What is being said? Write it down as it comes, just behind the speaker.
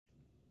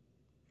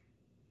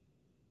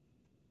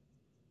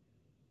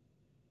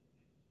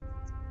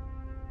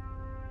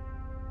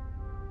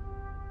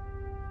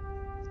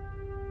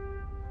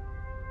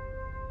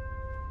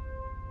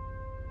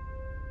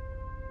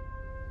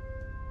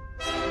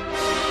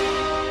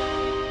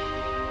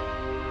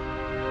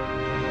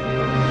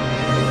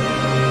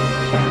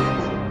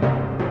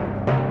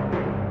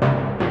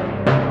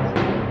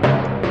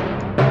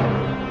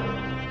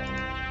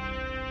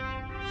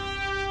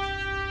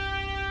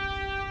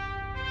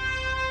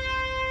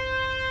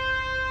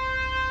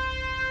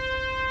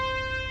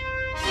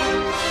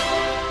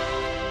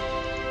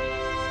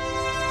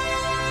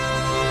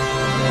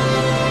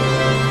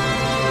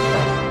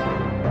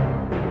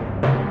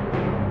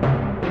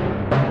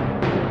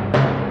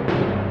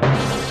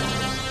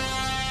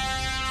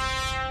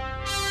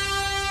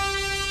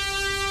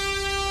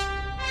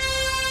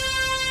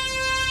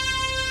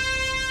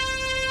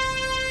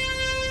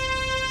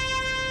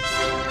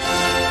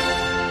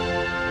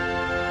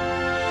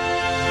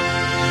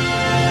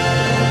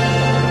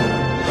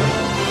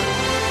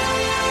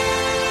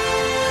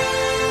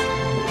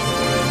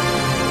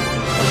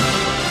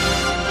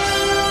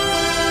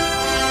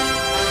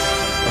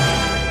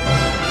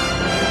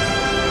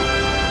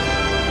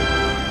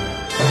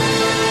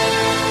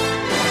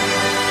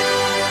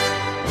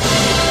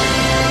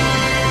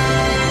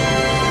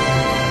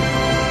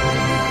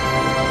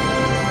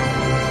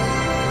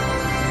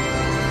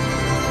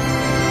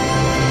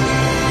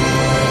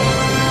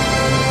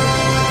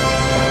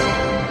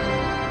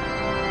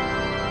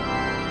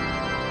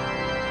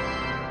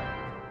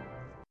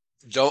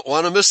Don't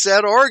want to miss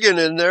that organ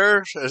in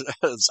there.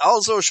 It's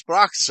also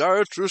Sprach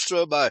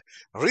Zarathustra by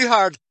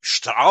Richard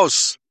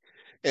Strauss.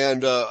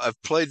 And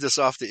I've played this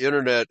off the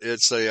internet.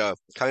 It's a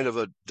kind of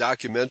a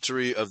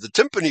documentary of the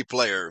timpani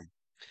player.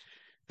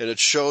 And it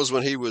shows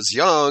when he was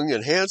young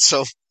and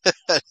handsome.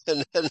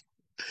 and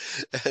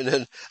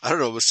then, I don't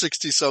know, was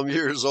 60 some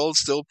years old,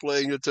 still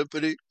playing the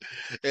timpani.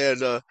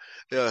 And,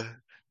 yeah,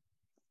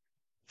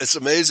 it's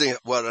amazing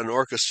what an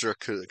orchestra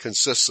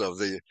consists of.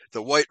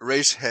 The white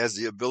race has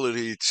the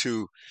ability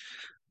to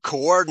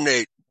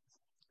coordinate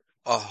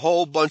a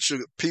whole bunch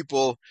of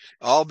people,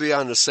 all be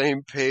on the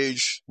same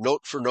page,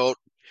 note for note,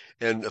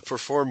 and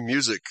perform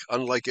music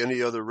unlike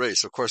any other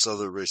race. Of course,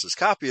 other races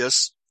copy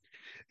us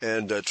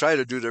and try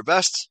to do their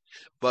best,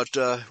 but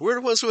we're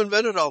the ones who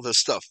invented all this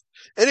stuff.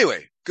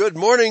 Anyway, good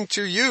morning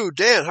to you,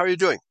 Dan. How are you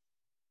doing?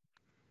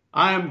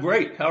 I am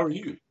great. How are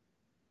you?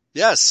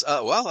 Yes,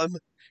 well,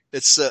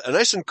 it's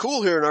nice and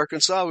cool here in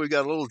Arkansas. We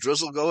got a little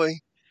drizzle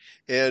going,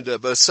 and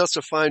but it's such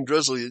a fine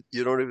drizzle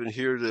you don't even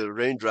hear the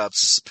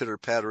raindrops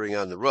pitter-pattering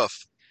on the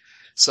roof.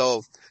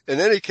 So, in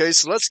any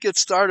case, let's get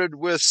started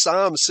with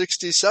Psalm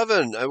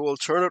 67. I will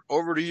turn it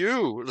over to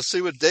you. Let's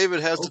see what David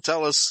has to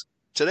tell us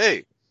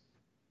today.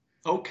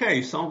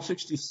 Okay, Psalm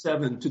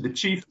 67 to the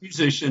chief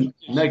musician,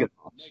 Megaton,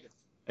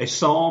 a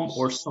psalm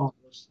or song.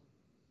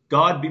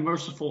 God be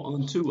merciful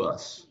unto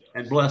us,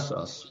 and bless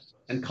us,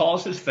 and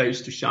cause his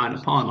face to shine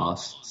upon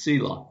us,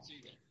 Selah.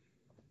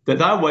 That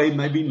thy way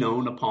may be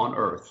known upon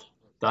earth,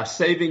 thy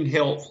saving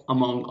health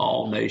among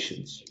all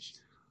nations.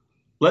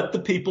 Let the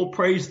people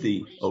praise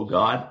thee, O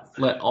God.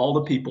 Let all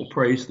the people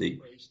praise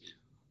thee.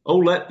 O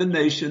let the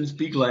nations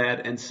be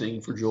glad and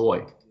sing for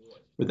joy.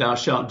 For thou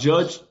shalt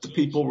judge the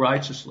people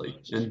righteously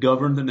and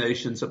govern the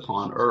nations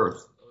upon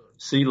earth.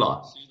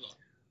 Selah.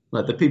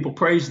 Let the people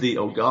praise thee,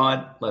 O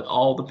God. Let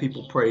all the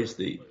people praise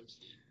thee.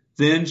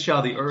 Then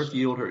shall the earth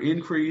yield her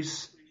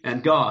increase,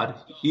 and God,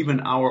 even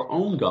our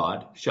own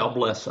God, shall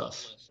bless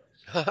us.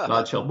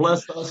 God shall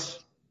bless us,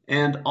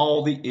 and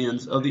all the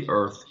ends of the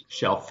earth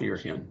shall fear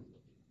him.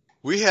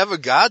 We have a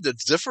God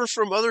that's different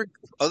from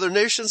other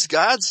nations'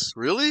 gods?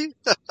 Really?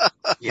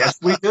 Yes,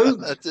 we do.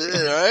 That's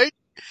it, all right?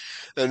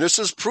 And this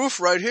is proof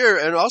right here.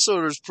 And also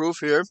there's proof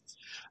here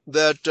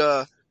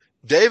that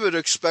David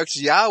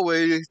expects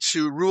Yahweh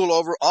to rule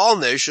over all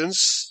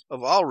nations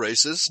of all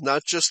races,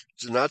 not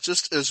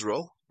just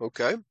Israel.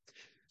 Okay?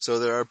 So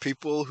there are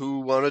people who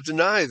want to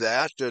deny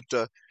that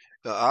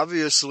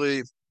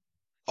obviously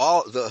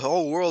the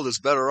whole world is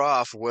better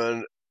off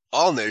when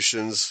all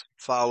nations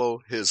follow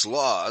his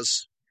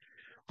laws.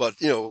 But,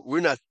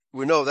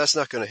 we know that's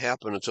not going to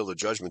happen until the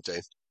judgment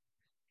day.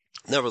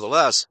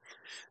 Nevertheless,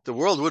 the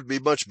world would be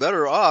much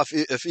better off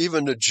if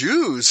even the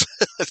Jews,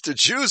 if the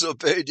Jews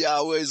obeyed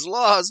Yahweh's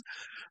laws,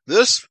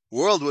 this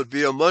world would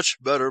be a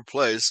much better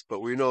place.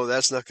 But we know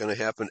that's not going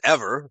to happen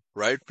ever,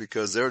 right?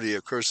 Because they're the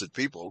accursed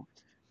people.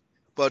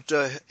 But,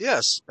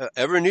 yes,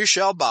 every knee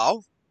shall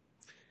bow,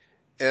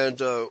 and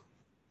the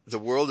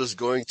world is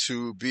going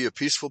to be a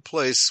peaceful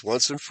place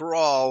once and for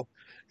all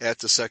at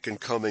the second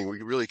coming.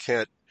 We really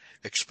can't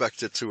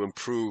expect it to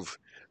improve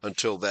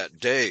until that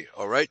day.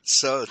 All right,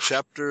 so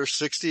chapter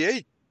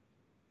 68.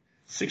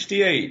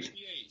 68.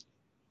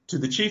 To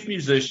the chief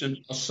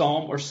musician, a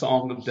psalm or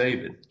song of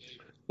David.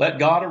 Let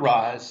God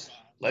arise,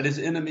 let his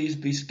enemies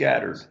be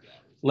scattered.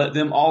 Let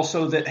them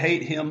also that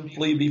hate him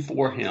flee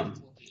before him.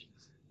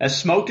 As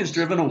smoke is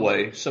driven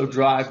away, so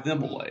drive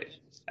them away.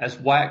 As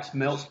wax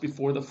melts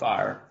before the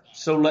fire,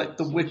 so let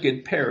the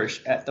wicked perish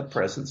at the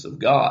presence of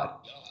God.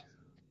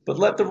 But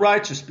let the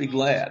righteous be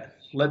glad.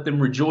 Let them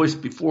rejoice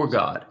before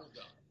God.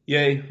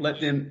 Yea, let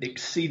them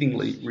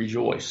exceedingly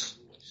rejoice.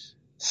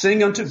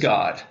 Sing unto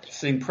God,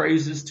 sing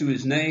praises to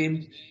his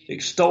name,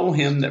 extol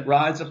him that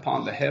rides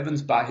upon the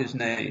heavens by his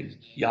name,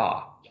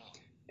 Yah,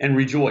 and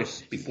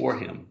rejoice before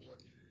him.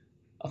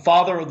 A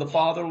father of the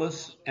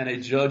fatherless and a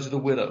judge of the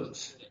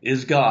widows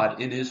is God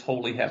in his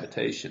holy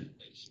habitation.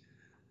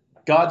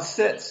 God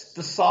sets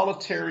the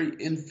solitary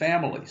in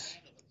families.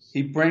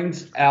 He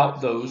brings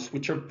out those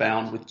which are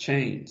bound with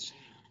chains,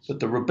 but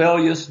the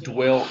rebellious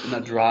dwell in a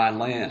dry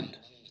land.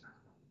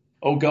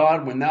 O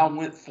God, when thou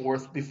went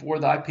forth before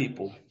thy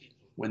people,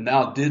 when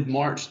thou did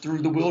march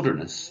through the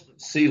wilderness,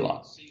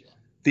 Selah,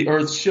 the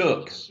earth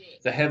shook,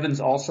 the heavens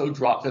also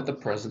dropped at the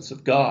presence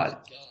of God.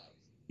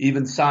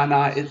 Even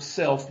Sinai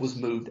itself was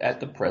moved at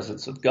the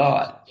presence of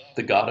God,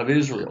 the God of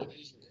Israel.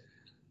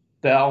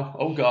 Thou,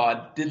 O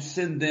God, did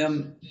send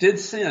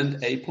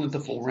a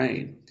plentiful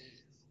rain,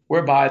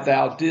 whereby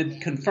thou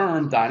did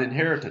confirm thine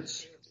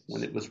inheritance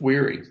when it was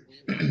weary.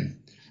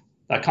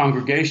 Thy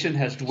congregation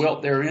has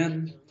dwelt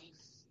therein.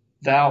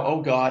 Thou,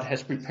 O God,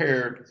 hast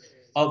prepared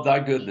of thy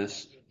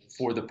goodness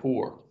for the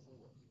poor.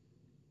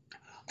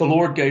 The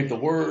Lord gave the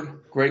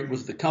word. Great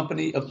was the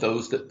company of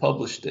those that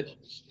published it.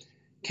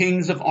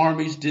 Kings of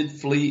armies did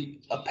flee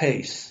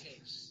apace,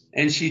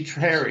 and she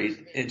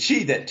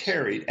that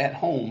tarried at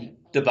home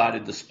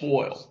divided the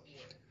spoil.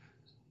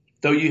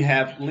 Though you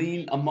have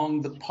lean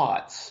among the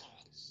pots,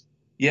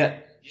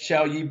 yet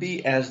shall ye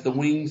be as the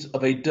wings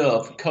of a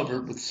dove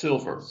covered with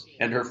silver,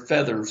 and her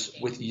feathers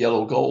with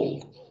yellow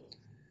gold.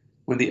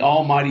 When the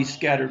Almighty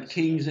scattered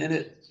kings in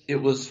it, it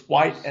was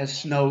white as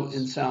snow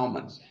in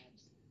Salmon.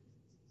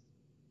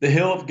 The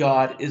hill of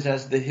God is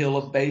as the hill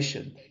of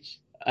Bashan,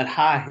 an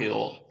high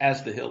hill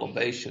as the hill of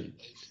Bashan.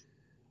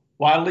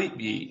 Why leap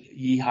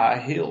ye high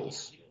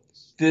hills?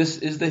 This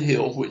is the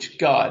hill which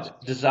God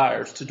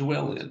desires to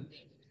dwell in.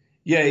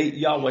 Yea,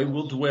 Yahweh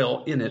will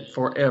dwell in it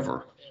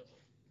forever.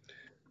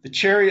 The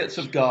chariots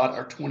of God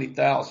are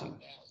 20,000,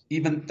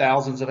 even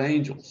thousands of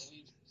angels.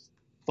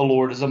 The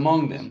Lord is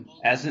among them,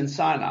 as in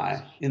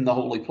Sinai, in the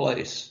holy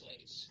place.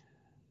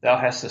 Thou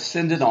hast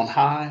ascended on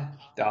high,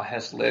 thou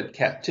hast led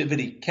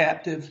captivity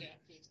captive,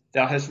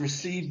 thou hast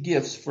received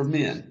gifts for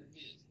men,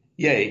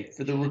 yea,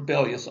 for the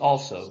rebellious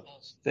also,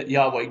 that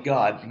Yahweh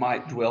God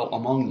might dwell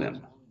among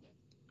them.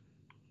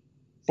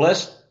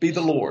 Blessed be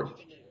the Lord,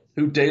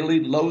 who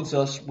daily loads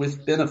us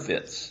with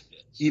benefits,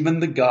 even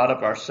the God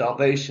of our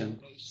salvation,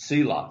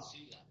 Selah.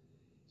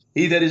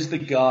 He that is the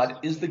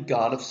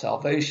God of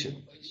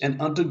salvation,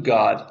 and unto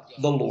God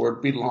the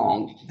Lord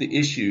belong the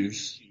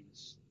issues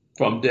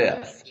from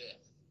death.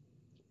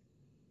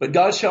 But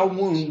God shall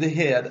wound the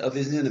head of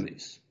his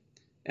enemies,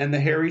 and the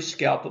hairy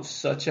scalp of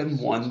such an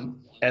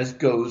one as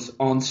goes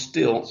on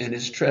still in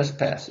his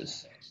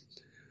trespasses.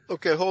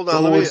 Okay, hold The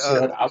on. Lord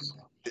said,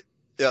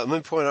 Let me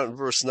point out in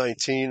verse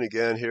 19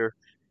 again here,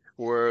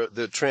 where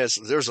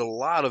there's a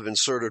lot of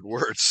inserted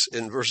words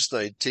in verse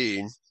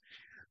 19.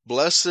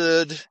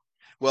 Blessed,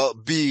 well,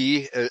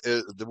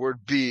 the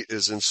word be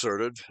is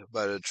inserted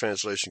by the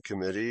translation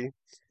committee.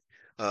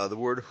 The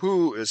word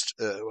who is,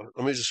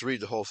 let me just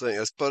read the whole thing.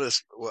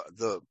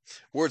 The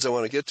words I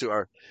want to get to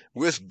are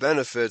with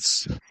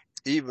benefits,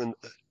 even,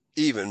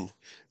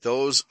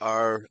 those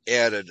are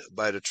added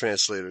by the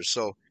translators.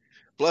 So,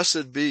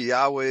 blessed be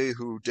Yahweh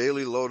who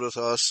daily loadeth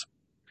us,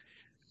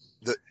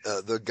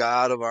 the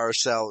God of our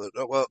salvation.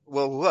 Well,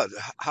 what?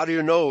 How do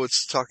you know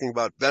it's talking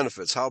about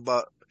benefits? How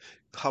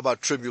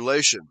about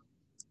tribulation?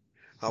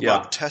 How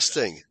about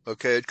testing?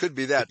 Okay, it could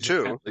be that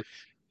too. exactly.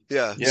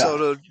 Yeah. Yeah.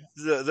 So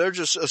they're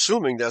just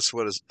assuming that's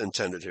what is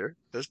intended here.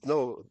 There's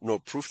no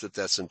proof that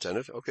that's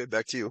intended. Okay,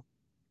 back to you.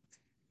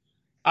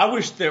 I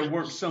wish there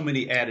weren't so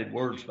many added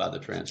words by the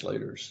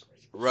translators.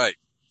 Right.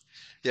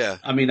 Yeah.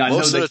 I mean, I know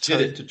Most of they the did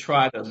time. it to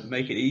try to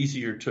make it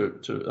easier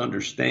to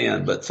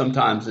understand, but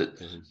sometimes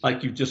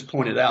like you just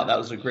pointed out, that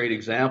was a great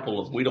example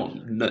of we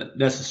don't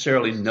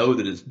necessarily know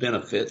that it's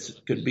benefits.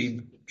 It could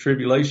be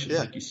tribulation, Yeah.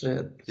 like you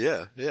said.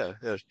 Yeah.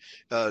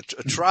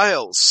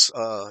 Trials.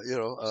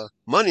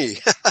 Money.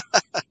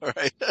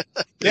 Right.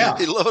 He Yeah.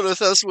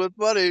 loadeth us with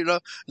money.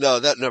 No,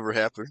 that never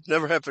happened.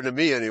 Never happened to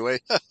me anyway.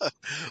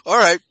 All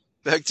right.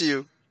 Back to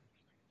you.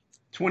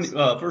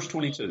 Verse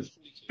 22.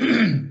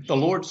 The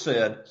Lord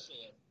said,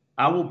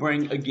 I will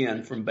bring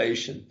again from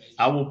Bashan.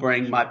 I will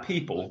bring my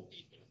people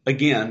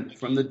again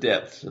from the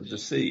depths of the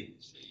sea,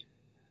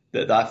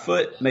 that thy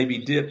foot may be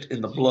dipped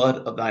in the blood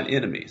of thine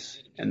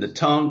enemies, and the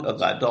tongue of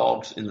thy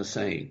dogs in the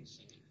same.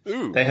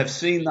 Ooh. They have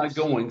seen thy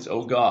goings,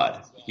 O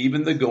God,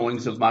 even the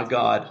goings of my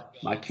God,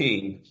 my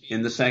King,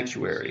 in the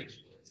sanctuary.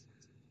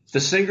 The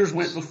singers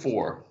went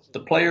before,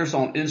 the players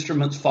on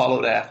instruments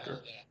followed after.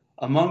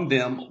 Among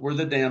them were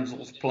the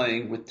damsels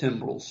playing with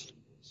timbrels.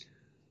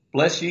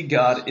 Bless ye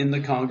God in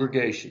the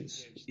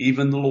congregations,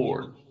 even the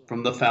Lord,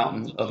 from the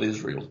fountain of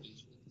Israel.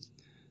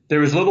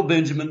 There is little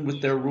Benjamin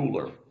with their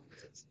ruler,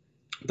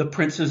 the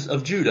princes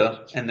of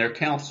Judah and their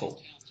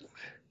council,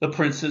 the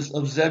princes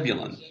of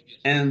Zebulun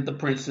and the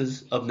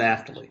princes of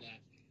Naphtali.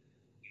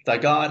 Thy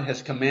God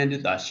has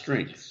commanded thy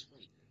strength.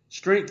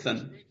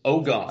 Strengthen, O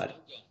God,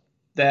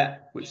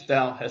 that which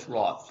thou hast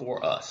wrought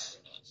for us.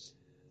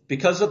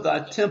 Because of thy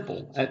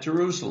temple at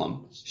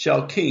Jerusalem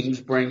shall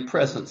kings bring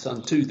presents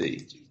unto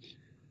thee.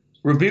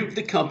 Rebuke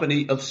the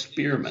company of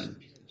spearmen,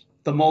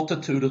 the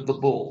multitude of the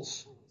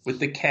bulls, with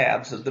the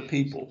calves of the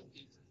people,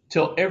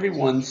 till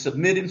everyone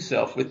submit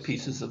himself with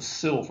pieces of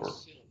silver.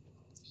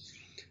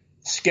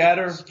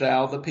 Scatter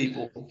thou the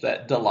people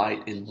that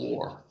delight in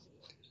war.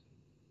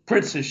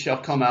 Princes shall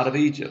come out of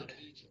Egypt.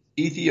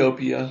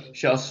 Ethiopia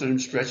shall soon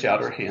stretch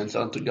out her hands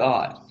unto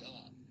God.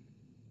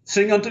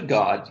 Sing unto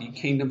God, ye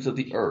kingdoms of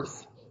the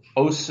earth.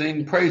 O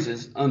sing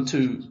praises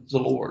unto the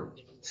Lord.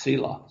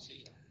 Selah.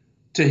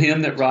 To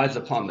him that rides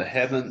upon the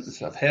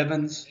heavens of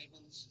heavens,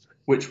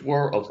 which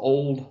were of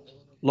old,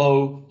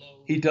 lo,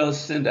 he does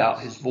send out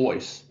his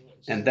voice,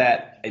 and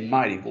that a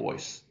mighty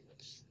voice.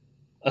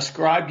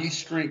 Ascribe ye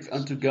strength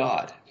unto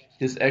God.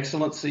 His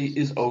excellency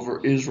is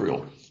over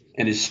Israel,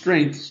 and his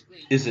strength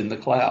is in the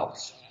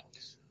clouds.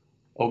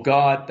 O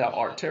God, thou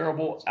art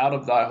terrible out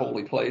of thy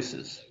holy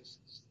places.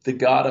 The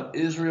God of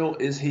Israel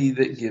is he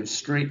that gives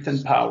strength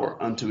and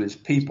power unto his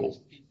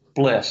people.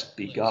 Blessed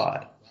be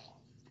God.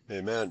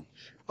 Amen.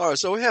 All right.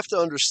 So we have to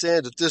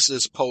understand that this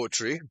is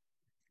poetry.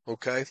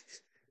 Okay.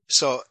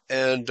 So,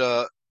 and,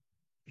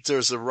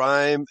 there's a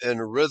rhyme and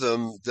a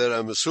rhythm that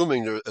I'm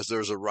assuming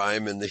there's a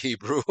rhyme in the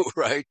Hebrew,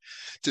 right,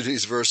 to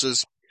these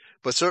verses.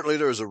 But certainly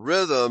there's a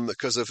rhythm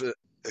because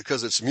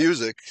because it's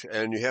music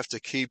and you have to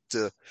keep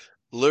the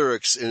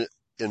lyrics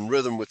in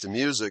rhythm with the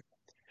music.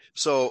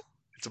 So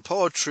the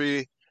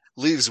poetry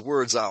leaves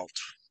words out.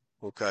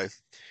 Okay.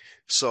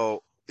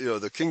 So,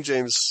 the King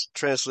James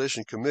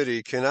Translation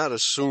Committee cannot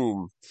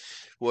assume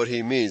what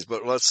he means.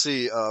 But let's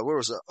see, where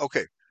was that?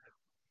 Okay.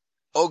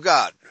 Oh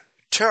God,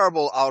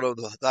 terrible out of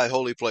thy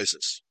holy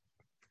places.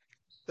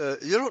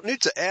 You don't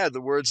need to add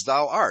the words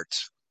thou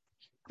art.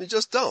 You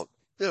just don't.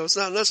 It's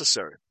not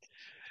necessary.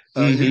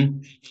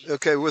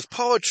 Okay, with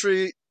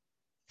poetry,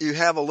 you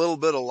have a little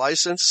bit of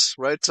license,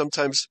 right?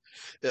 Sometimes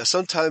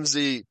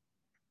the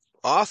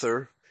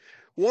author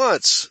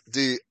wants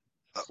the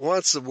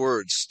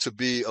words to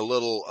be a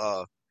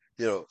little,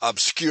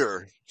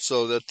 obscure,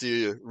 so that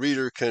the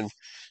reader can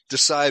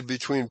decide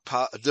between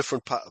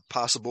different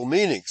possible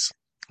meanings.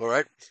 All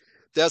right.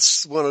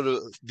 That's one of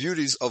the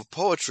beauties of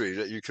poetry,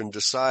 that you can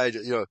decide,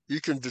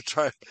 you can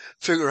trying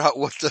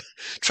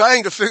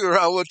to figure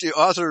out what the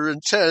author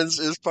intends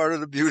is part of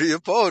the beauty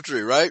of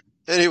poetry, right?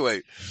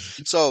 Anyway,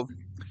 so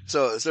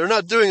they're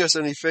not doing us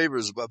any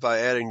favors by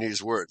adding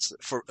these words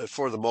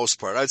for the most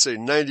part. I'd say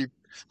 90 to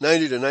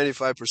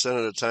 95%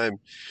 of the time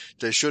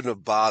they shouldn't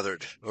have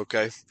bothered.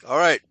 Okay. All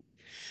right.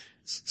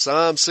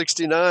 Psalm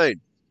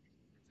 69.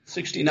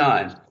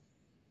 69.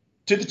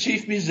 To the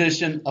chief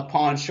musician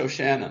upon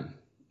Shoshanim,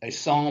 a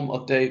psalm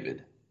of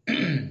David.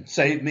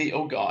 Save me,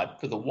 O God,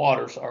 for the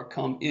waters are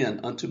come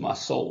in unto my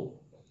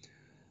soul.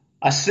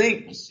 I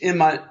sink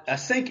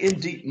in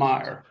deep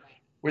mire,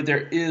 where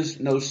there is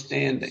no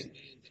standing.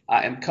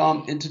 I am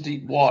come into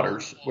deep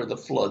waters, where the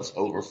floods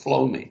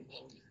overflow me.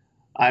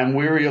 I am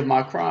weary of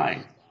my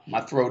crying.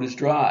 My throat is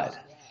dried.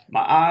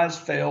 My eyes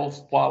fail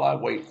while I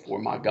wait for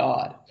my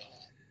God.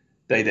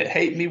 They that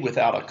hate me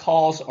without a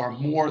cause are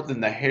more than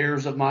the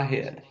hairs of my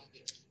head.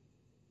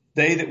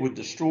 They that would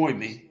destroy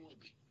me,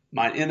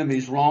 mine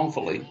enemies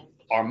wrongfully,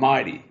 are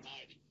mighty.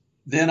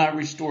 Then I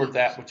restored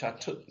that which I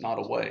took not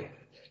away.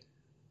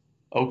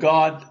 O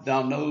God,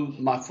 thou knowest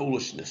my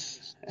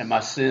foolishness, and my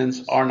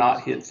sins are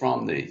not hid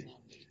from thee.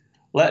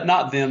 Let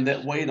not them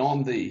that wait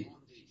on thee,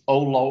 O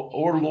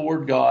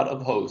Lord God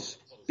of hosts,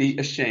 be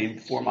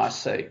ashamed for my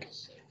sake.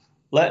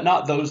 Let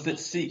not those that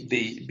seek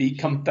thee be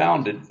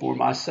confounded for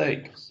my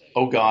sake,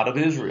 O God of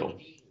Israel.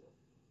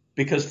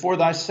 Because for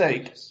thy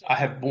sake I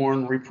have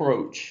borne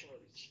reproach.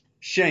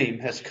 Shame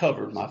has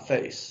covered my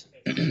face.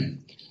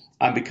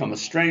 I am become a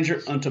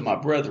stranger unto my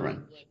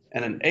brethren,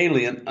 and an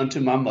alien unto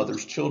my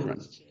mother's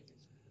children.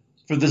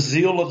 For the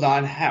zeal of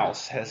thine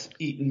house has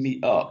eaten me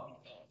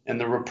up, and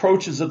the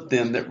reproaches of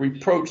them that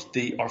reproached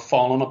thee are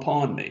fallen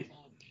upon me.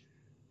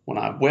 When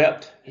I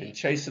wept and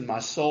chastened my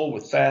soul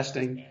with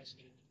fasting,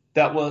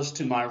 that was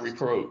to my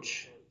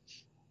reproach.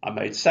 I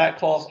made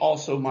sackcloth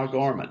also my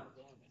garment,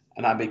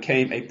 and I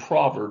became a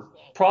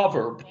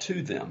proverb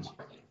to them.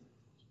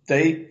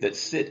 They that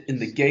sit in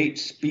the gate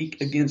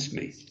speak against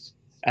me,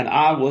 and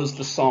I was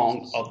the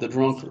song of the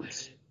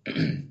drunkards.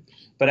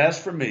 But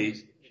as for me,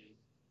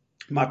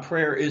 my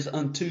prayer is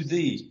unto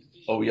thee,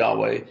 O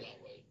Yahweh,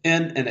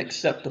 in an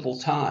acceptable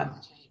time.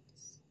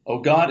 O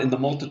God, in the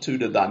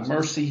multitude of thy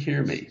mercy,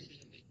 hear me,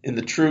 in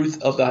the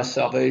truth of thy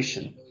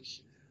salvation.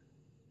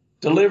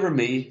 Deliver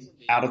me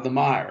out of the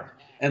mire,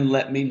 and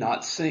let me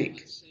not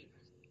sink.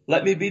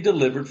 Let me be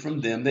delivered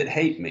from them that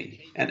hate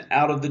me, and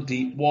out of the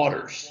deep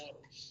waters.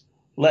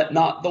 Let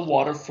not the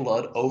water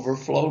flood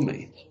overflow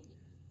me,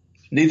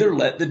 neither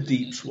let the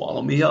deep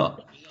swallow me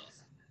up.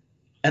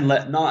 And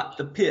let not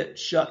the pit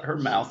shut her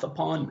mouth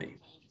upon me.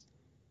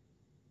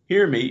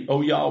 Hear me,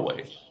 O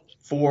Yahweh,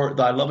 for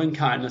thy loving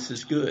kindness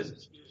is good.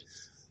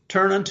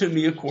 Turn unto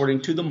me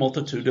according to the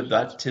multitude of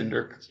thy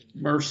tender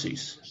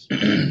mercies,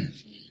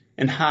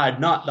 and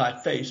hide not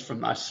thy face from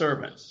thy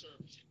servant.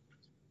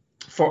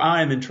 For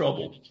I am in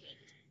trouble.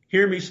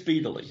 Hear me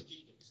speedily.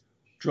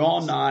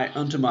 Draw nigh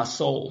unto my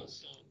soul.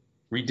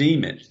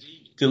 Redeem it.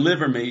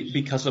 Deliver me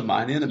because of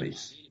mine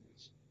enemies.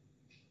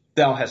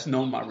 Thou hast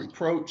known my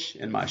reproach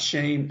and my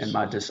shame and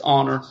my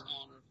dishonor.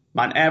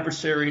 Mine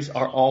adversaries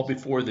are all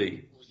before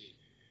thee.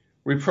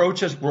 Reproach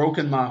has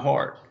broken my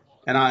heart,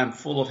 and I am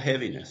full of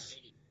heaviness.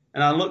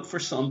 And I looked for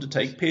some to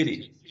take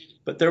pity,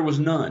 but there was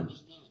none,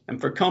 and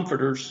for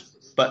comforters,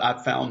 but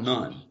I found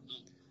none.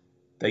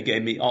 They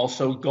gave me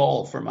also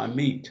gall for my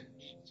meat,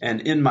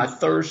 and in my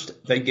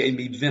thirst they gave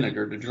me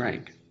vinegar to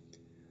drink.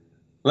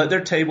 Let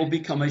their table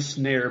become a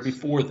snare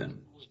before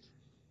them,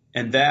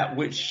 and that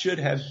which should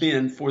have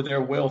been for their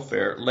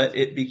welfare, let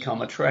it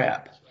become a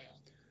trap.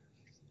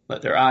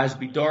 Let their eyes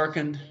be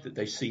darkened, that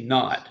they see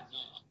not,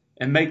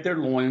 and make their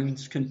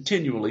loins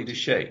continually to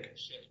shake.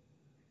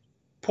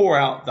 Pour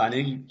out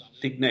thine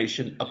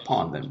indignation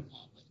upon them,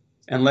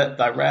 and let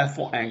thy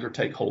wrathful anger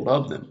take hold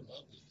of them.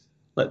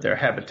 Let their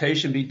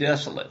habitation be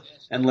desolate,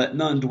 and let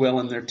none dwell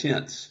in their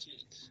tents.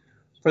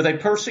 For they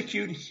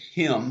persecute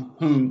him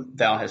whom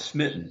thou hast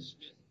smitten,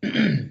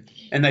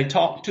 and they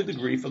talk to the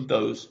grief of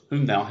those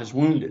whom thou hast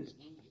wounded.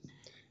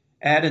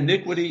 Add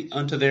iniquity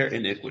unto their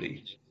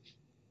iniquity,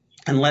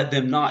 and let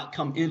them not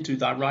come into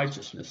thy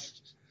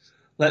righteousness.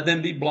 Let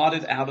them be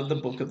blotted out of the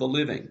book of the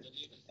living,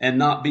 and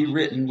not be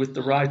written with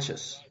the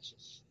righteous.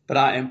 But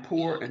I am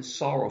poor and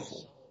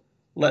sorrowful.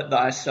 Let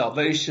thy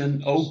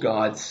salvation, O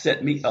God,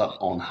 set me up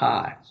on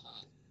high.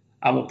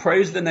 I will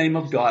praise the name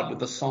of God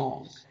with a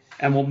song,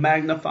 and will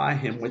magnify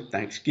him with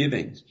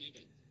thanksgiving.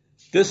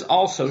 This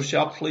also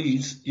shall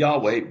please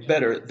Yahweh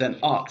better than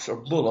ox or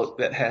bullock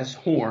that has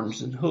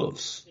horns and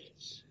hoofs.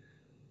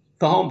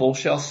 The humble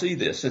shall see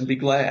this and be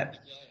glad,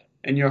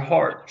 and your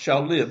heart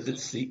shall live that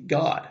seek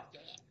God.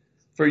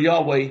 For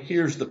Yahweh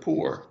hears the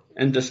poor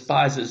and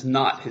despises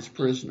not his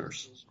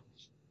prisoners.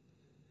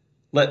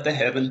 Let the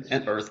heaven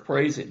and earth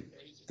praise him,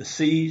 the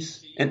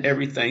seas and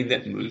everything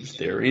that moves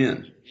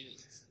therein.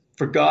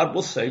 For God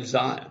will save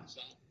Zion,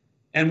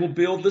 and will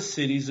build the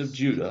cities of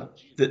Judah,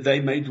 that they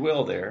may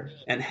dwell there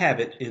and have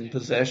it in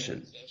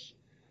possession.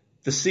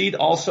 The seed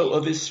also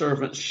of his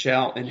servants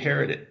shall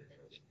inherit it,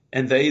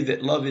 and they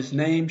that love his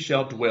name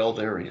shall dwell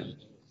therein.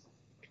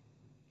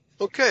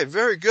 Okay,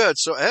 very good.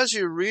 So as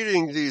you're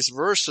reading these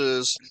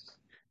verses,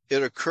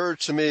 it occurred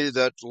to me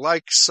that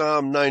like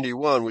Psalm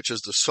 91, which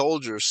is the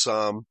soldier's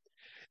psalm,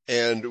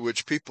 and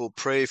which people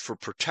pray for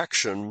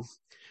protection,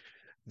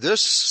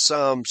 this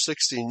Psalm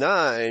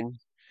 69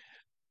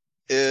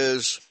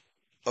 is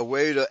a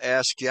way to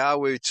ask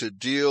Yahweh to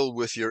deal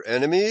with your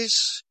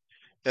enemies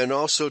and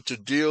also to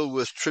deal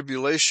with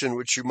tribulation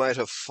which you might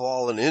have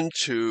fallen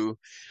into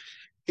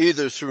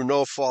either through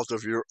no fault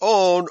of your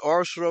own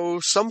or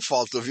through some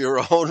fault of your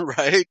own,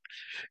 right?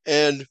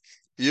 And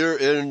you're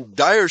in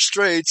dire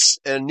straits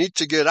and need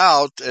to get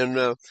out,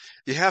 and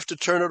you have to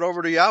turn it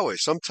over to Yahweh.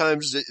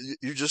 Sometimes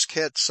you just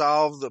can't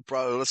solve the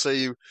problem. Let's say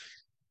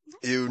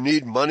you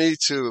need money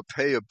to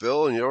pay a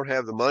bill and you don't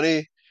have the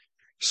money.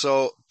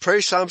 So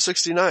pray Psalm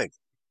 69.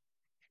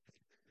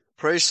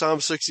 Pray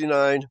Psalm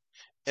 69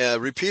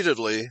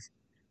 repeatedly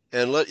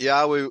and let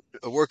Yahweh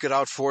work it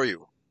out for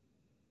you.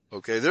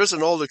 Okay, there's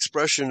an old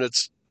expression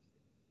that's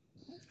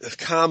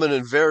common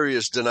in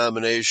various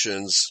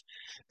denominations.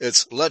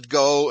 It's let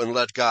go and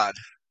let God.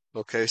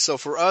 Okay, so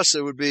for us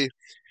it would be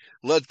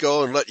let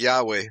go and let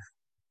Yahweh.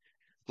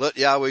 Let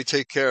Yahweh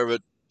take care of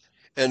it.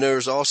 And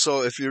there's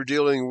also, if you're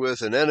dealing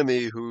with an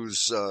enemy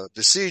who's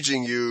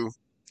besieging you,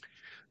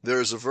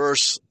 there's a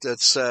verse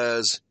that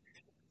says,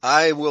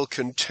 I will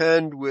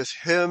contend with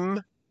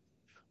him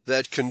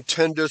that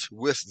contendeth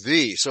with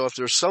thee. So if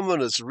there's someone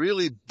that's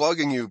really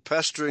bugging you,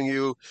 pestering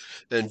you,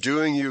 and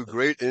doing you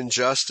great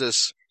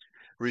injustice,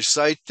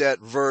 recite that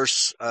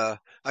verse.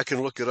 I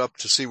can look it up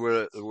to see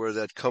where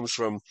that comes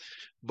from,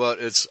 but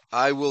it's,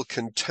 I will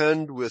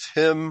contend with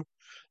him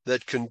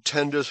that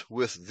contendeth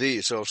with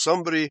thee. So if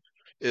somebody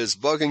is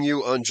bugging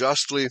you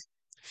unjustly,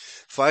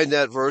 find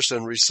that verse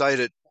and recite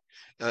it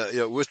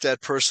with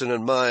that person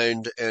in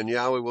mind, and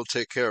Yahweh will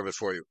take care of it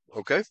for you.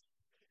 Okay?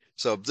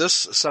 So this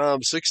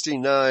Psalm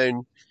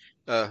 69,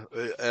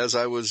 as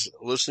I was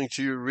listening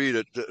to you read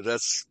it,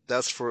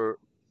 that's for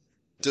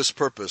this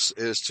purpose,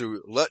 is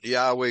to let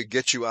Yahweh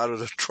get you out of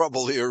the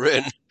trouble you're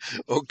in.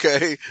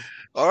 Okay?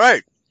 All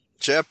right.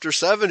 Chapter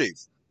 70.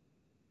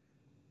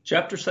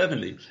 Chapter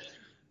 70.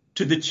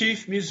 To the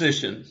chief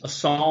musician, a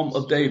psalm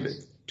of David,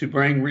 to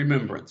bring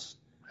remembrance.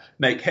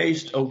 Make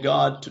haste, O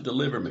God, to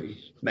deliver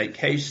me. Make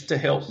haste to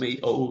help me,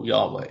 O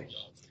Yahweh.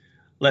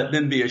 Let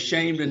them be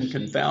ashamed and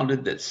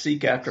confounded that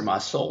seek after my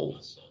soul.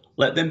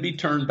 Let them be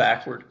turned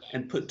backward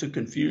and put to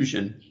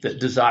confusion that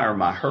desire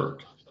my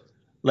hurt.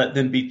 Let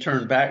them be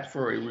turned back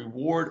for a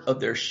reward of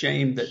their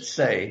shame that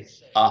say,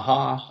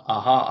 Aha,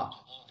 aha.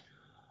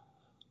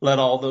 Let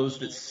all those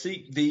that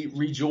seek thee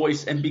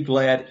rejoice and be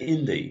glad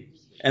in thee.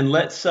 And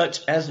let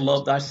such as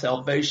love thy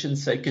salvation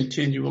say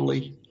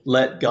continually,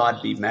 Let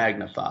God be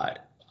magnified.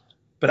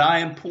 But I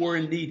am poor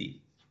and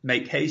needy.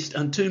 Make haste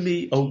unto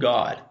me, O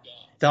God.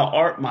 Thou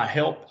art my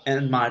help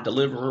and my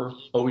deliverer,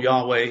 O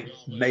Yahweh,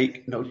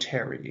 make no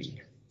tarrying.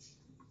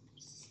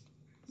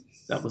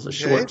 That was a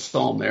short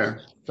psalm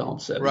there, Psalm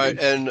 70. Right,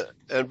 and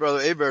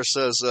Brother Aber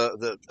says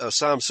that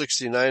Psalm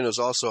 69 is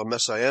also a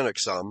messianic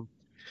psalm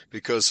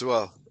because,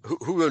 well,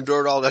 who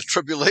endured all that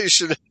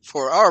tribulation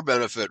for our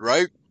benefit,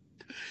 right?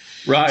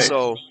 Right.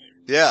 So,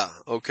 yeah,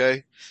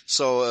 okay.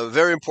 So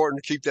very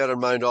important to keep that in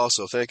mind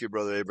also. Thank you,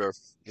 Brother Aber.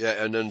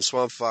 Yeah, and then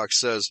Swamp Fox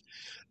says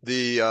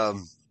the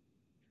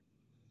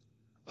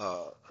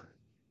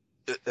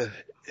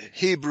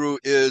Hebrew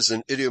is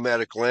an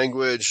idiomatic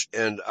language,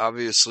 and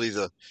obviously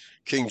the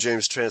King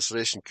James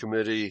Translation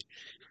Committee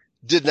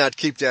did not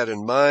keep that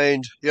in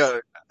mind. Yeah,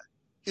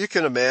 you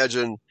can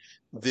imagine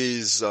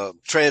these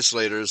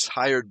translators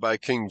hired by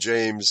King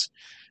James.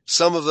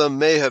 Some of them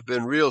may have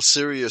been real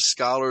serious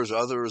scholars.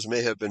 Others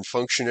may have been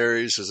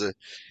functionaries.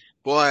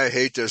 Boy, I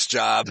hate this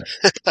job,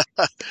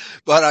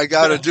 but I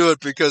got to do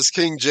it because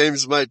King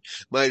James might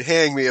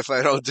hang me if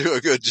I don't do a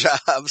good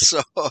job.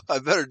 So I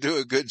better do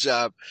a good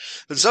job.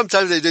 And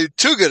sometimes they do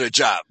too good a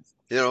job,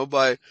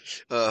 by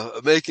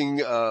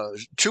making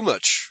too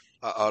much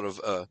out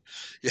of.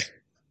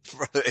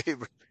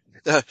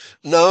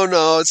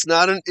 No, it's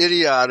not an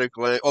idiotic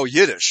language. Oh,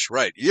 Yiddish,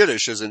 right?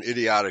 Yiddish is an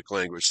idiotic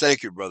language.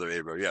 Thank you, Brother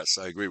Aber. Yes,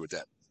 I agree with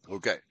that.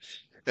 Okay.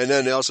 And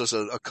then he also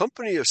says, a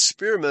company of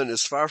spearmen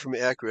is far from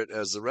accurate,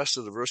 as the rest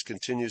of the verse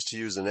continues to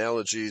use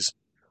analogies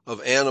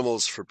of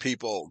animals for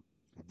people.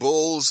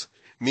 Bulls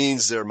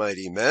means they're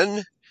mighty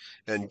men,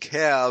 and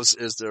calves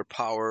is their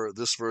power.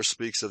 This verse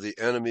speaks of the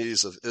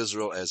enemies of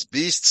Israel as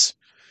beasts,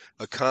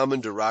 a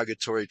common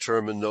derogatory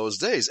term in those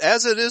days,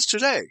 as it is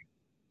today.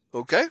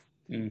 Okay?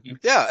 Mm-hmm.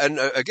 Yeah, and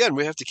again,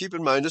 we have to keep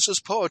in mind this is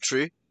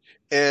poetry,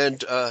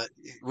 and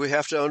we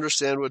have to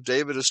understand what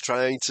David is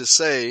trying to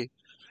say.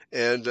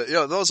 And,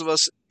 those of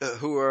us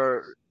who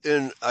are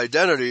in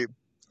identity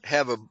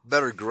have a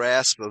better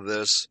grasp of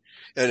this.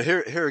 And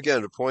here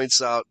again, it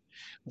points out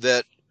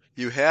that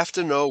you have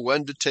to know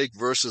when to take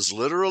verses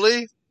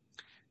literally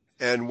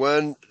and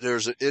when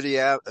there's an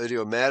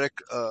idiomatic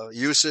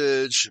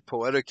usage,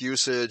 poetic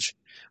usage,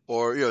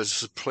 or,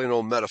 just plain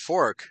old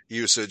metaphoric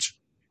usage,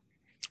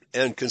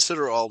 and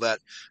consider all that.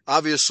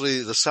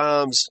 Obviously, the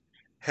Psalms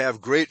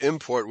have great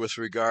import with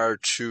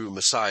regard to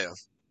Messiah,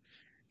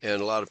 and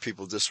a lot of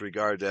people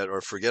disregard that or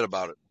forget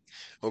about it.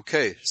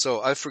 Okay,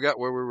 so I forgot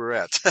where we were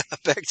at.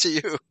 Back to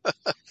you.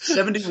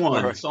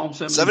 71, right. Psalm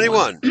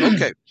 71. 71,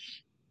 okay.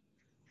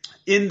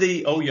 In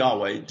thee, O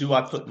Yahweh, do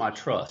I put my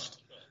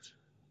trust.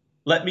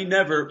 Let me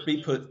never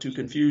be put to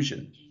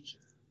confusion.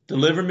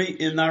 Deliver me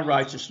in thy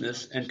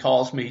righteousness and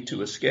cause me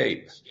to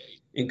escape.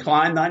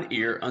 Incline thine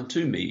ear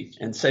unto me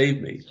and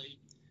save me.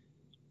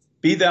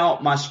 Be thou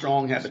my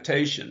strong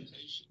habitation,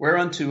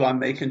 whereunto I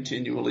may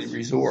continually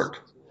resort.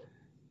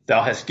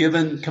 Thou hast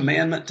given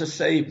commandment to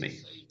save me,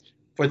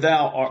 for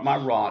thou art my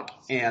rock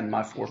and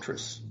my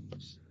fortress.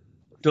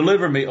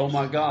 Deliver me, O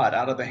my God,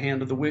 out of the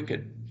hand of the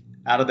wicked,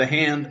 out of the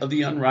hand of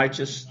the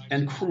unrighteous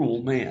and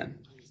cruel man.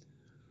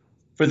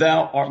 For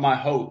thou art my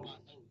hope,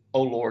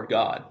 O Lord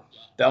God.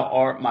 Thou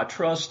art my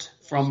trust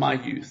from my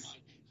youth.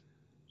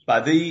 By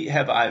thee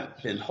have I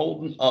been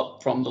holden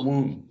up from the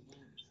womb.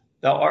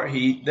 Thou art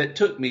he that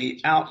took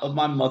me out of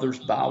my mother's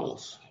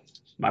bowels.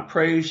 My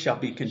praise shall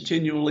be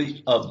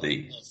continually of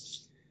thee.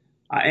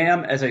 I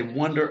am as a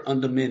wonder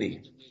unto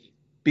many.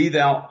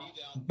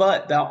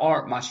 But thou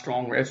art my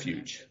strong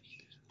refuge.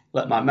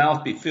 Let my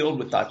mouth be filled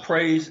with thy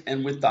praise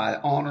and with thy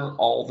honor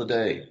all the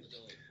day.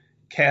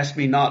 Cast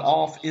me not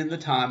off in the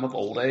time of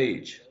old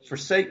age.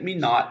 Forsake me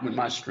not when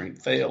my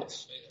strength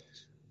fails.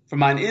 For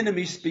mine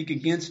enemies speak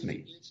against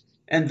me,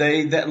 and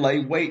they that lay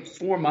wait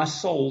for my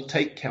soul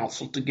take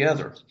counsel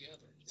together,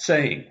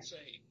 saying,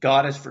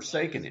 God has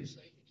forsaken him.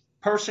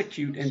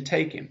 Persecute and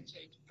take him,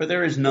 for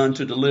there is none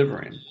to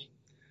deliver him.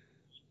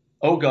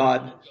 O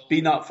God,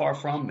 be not far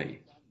from me.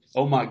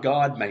 O my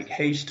God, make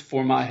haste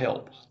for my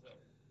help.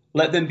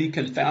 Let them be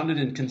confounded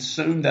and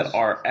consumed that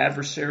are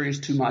adversaries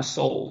to my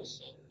soul.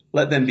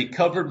 Let them be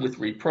covered with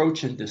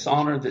reproach and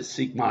dishonor that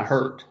seek my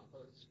hurt.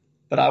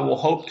 But I will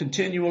hope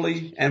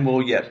continually and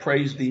will yet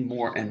praise thee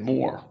more and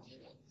more.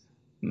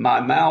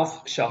 My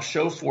mouth shall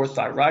show forth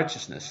thy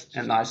righteousness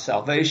and thy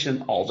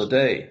salvation all the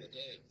day,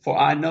 for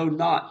I know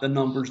not the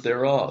numbers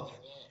thereof.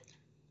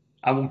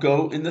 I will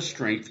go in the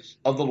strength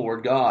of the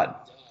Lord God.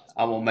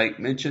 I will make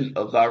mention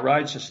of thy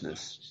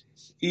righteousness,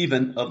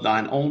 even of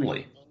thine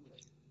only.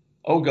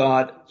 O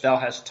God, thou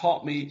hast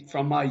taught me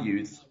from my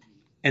youth,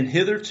 and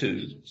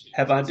hitherto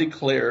have I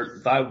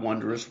declared thy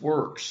wondrous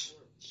works.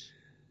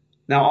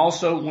 Now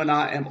also when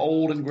I am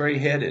old and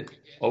gray-headed,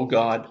 O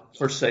God,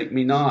 forsake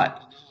me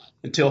not,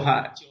 until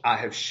I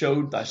have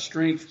showed thy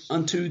strength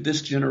unto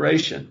this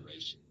generation,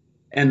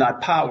 and thy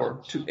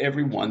power to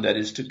every one that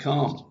is to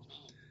come.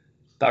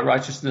 Thy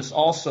righteousness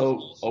also,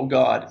 O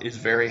God, is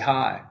very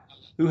high,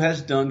 who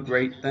has done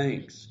great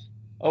things.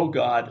 O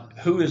God,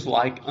 who is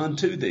like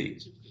unto thee?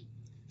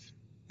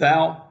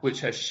 Thou,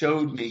 which hast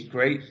showed me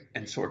great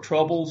and sore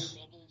troubles,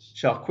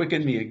 shall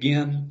quicken me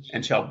again,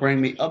 and shall bring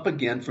me up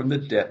again from the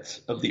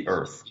depths of the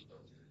earth.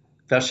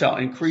 Thou shalt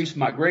increase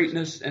my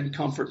greatness and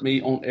comfort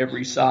me on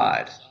every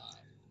side.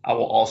 I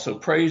will also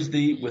praise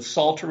thee with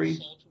psaltery,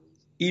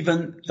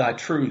 even thy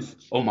truth,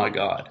 O my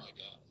God.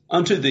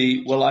 Unto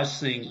thee will I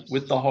sing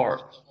with the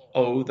harp,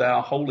 O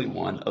thou Holy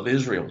One of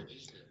Israel.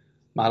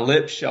 My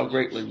lips shall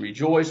greatly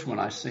rejoice when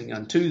I sing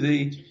unto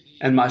thee,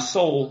 and my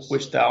soul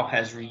which thou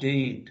hast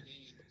redeemed.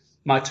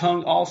 My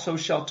tongue also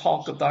shall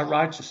talk of thy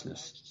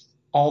righteousness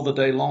all the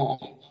day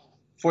long.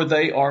 For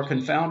they are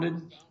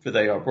confounded, for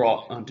they are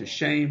brought unto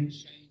shame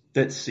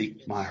that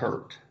seek my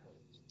hurt.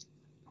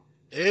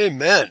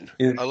 Amen.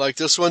 I like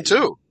this one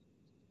too.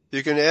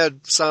 You can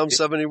add Psalm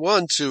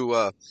 71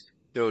 to,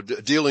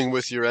 dealing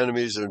with your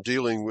enemies and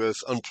dealing with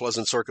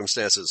unpleasant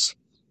circumstances.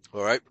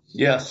 All right?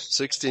 Yes.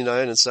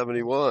 69 and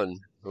 71.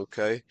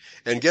 Okay.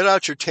 And get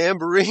out your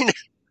tambourine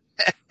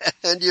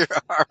and your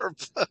harp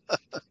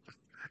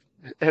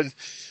and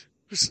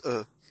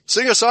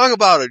sing a song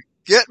about it.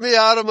 Get me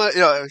out of my,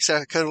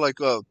 kind of like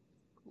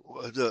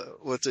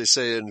what they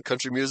say in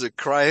country music,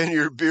 cry in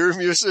your beer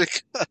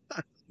music.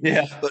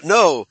 Yeah. But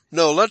no,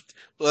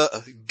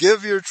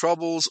 give your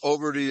troubles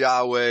over to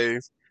Yahweh.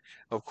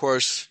 Of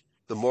course,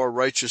 the more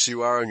righteous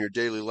you are in your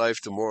daily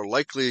life, the more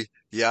likely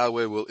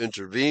Yahweh will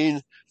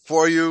intervene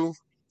for you.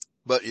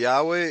 But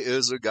Yahweh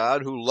is a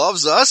God who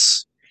loves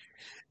us,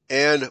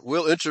 and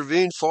will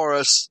intervene for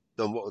us.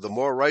 The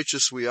more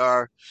righteous we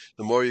are,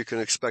 the more you can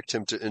expect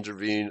him to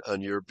intervene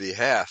on your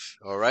behalf.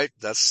 All right?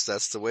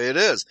 That's the way it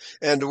is.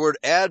 And the word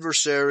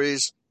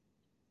adversaries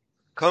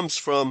comes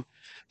from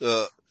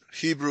the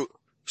Hebrew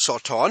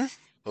Satan,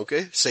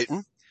 okay,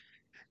 Satan.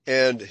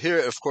 And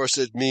here, of course,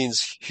 it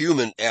means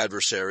human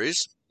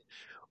adversaries.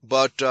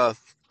 But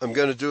I'm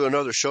going to do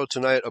another show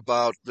tonight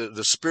about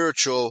the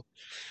spiritual,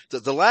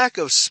 the lack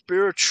of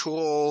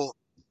spiritual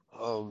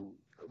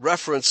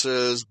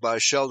references by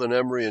Sheldon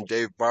Emery and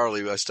Dave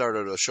Barley. I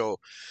started a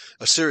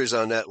series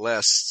on that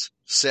last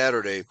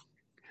Saturday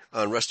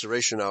on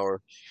Restoration Hour.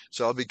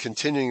 So I'll be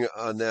continuing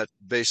on that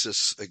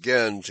basis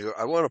again.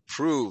 I want to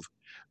prove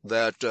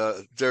that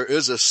there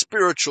is a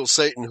spiritual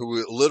Satan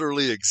who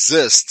literally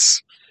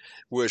exists,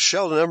 which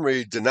Sheldon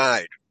Emery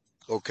denied.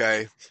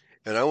 Okay.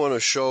 And I want to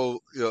show,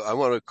 I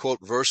want to quote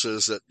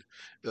verses that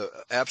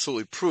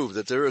absolutely prove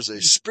that there is a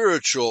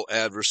spiritual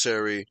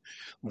adversary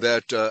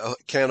that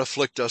can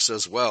afflict us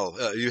as well.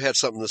 You had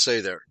something to say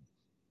there.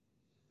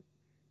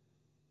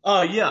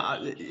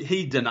 Yeah,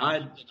 he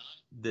denied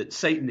that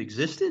Satan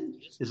existed.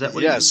 Is that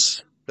what?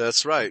 Yes,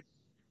 that's right.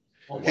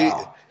 Oh,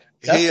 wow.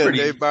 He and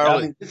Dave Barley.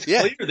 I mean, it's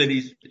clear that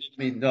he's. I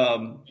mean,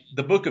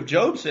 the Book of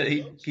Job said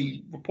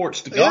he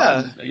reports to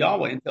God,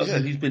 Yahweh, and tells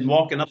him he's been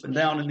walking up and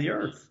down in the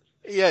earth.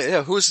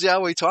 Yeah. Who's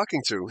Yahweh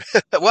talking to?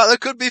 Well,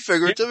 it could be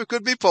figurative. It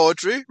could be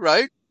poetry,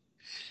 right?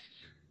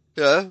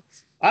 Yeah.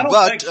 I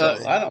don't think so.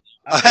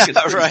 I think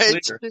it's pretty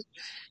right? clear.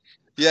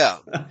 Yeah.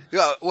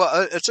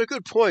 Well, it's a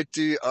good point.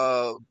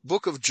 The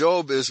Book of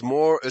Job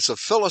it's a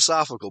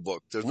philosophical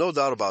book. There's no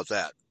doubt about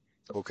that.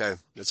 Okay.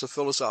 It's a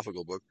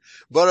philosophical book,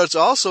 but it's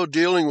also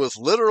dealing with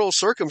literal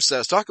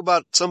circumstance. Talk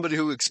about somebody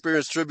who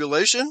experienced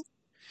tribulation,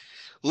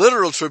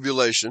 literal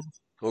tribulation.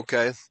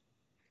 Okay.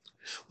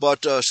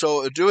 But,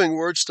 so doing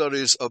word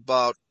studies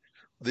about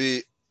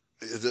the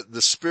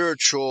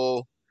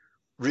spiritual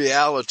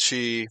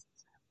reality,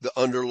 the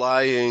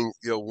underlying,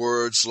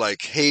 words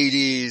like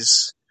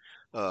Hades,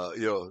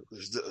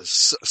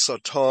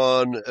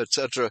 Satan,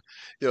 etc.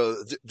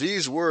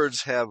 These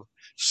words have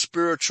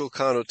spiritual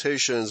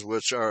connotations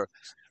which are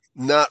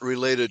not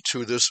related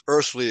to this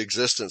earthly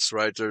existence,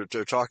 right?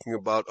 They're talking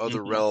about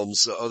other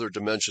realms, other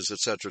dimensions,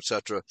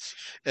 etc.,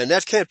 and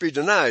that can't be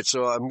denied.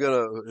 So I'm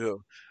gonna,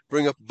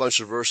 bring up a bunch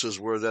of verses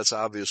where that's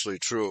obviously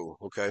true.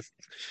 Okay.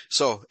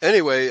 So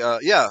anyway,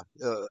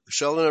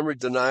 Sheldon Emery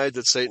denied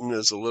that Satan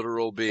is a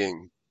literal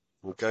being.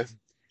 Okay.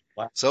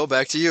 Wow. So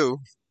back to you.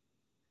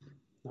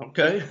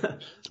 Okay.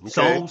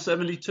 Psalm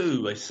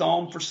 72, a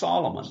psalm for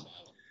Solomon.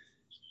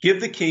 Give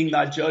the king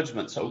thy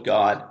judgments, O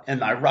God, and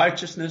thy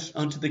righteousness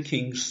unto the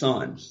king's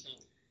son.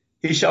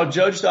 He shall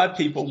judge thy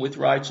people with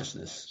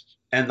righteousness,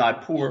 and thy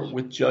poor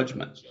with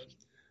judgment.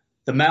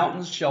 The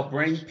mountains shall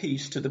bring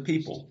peace to the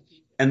people,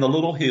 and the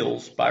little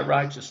hills by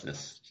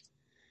righteousness.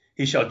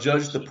 He shall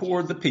judge the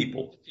poor of the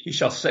people. He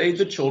shall save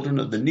the children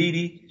of the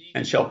needy,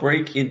 and shall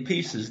break in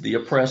pieces the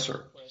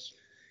oppressor.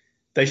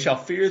 They shall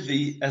fear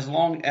thee as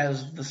long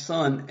as the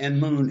sun and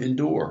moon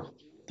endure,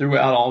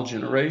 throughout all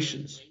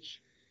generations.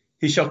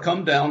 He shall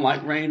come down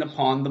like rain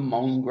upon the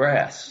mown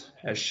grass,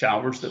 as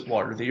showers that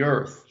water the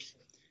earth.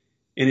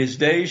 In his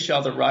days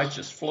shall the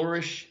righteous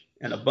flourish,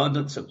 and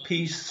abundance of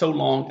peace so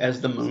long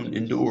as the moon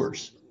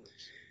endures.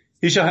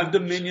 He shall have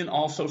dominion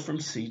also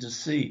from sea to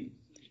sea,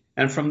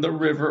 and from the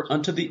river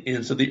unto the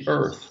ends of the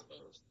earth.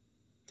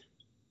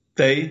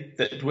 They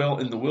that dwell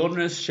in the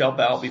wilderness shall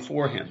bow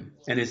before him,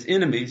 and his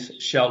enemies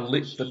shall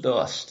lick the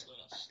dust.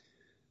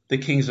 The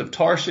kings of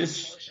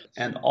Tarshish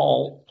and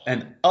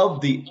of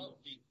the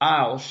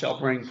isles shall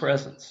bring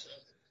presents.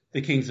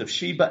 The kings of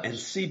Sheba and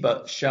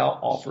Seba shall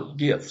offer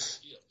gifts.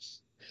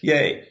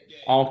 Yea,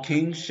 all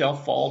kings shall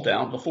fall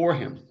down before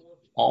him.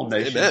 All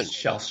nations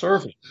shall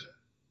serve him.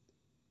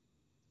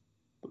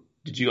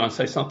 Did you want to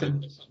say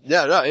something?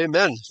 Yeah, no,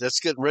 amen. That's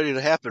getting ready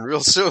to happen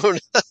real soon.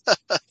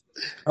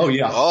 Oh,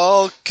 yeah.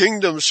 All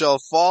kingdoms shall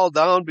fall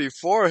down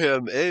before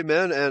him.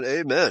 Amen and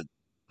amen.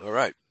 All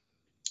right.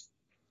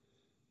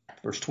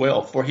 Verse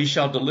 12, for he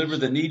shall deliver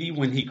the needy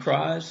when he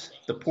cries,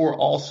 the poor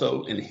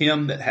also, and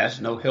him that has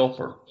no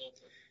helper.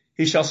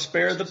 He shall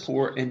spare the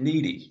poor and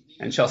needy,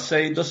 and shall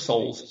save the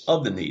souls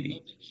of the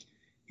needy.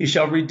 He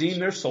shall redeem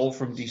their soul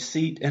from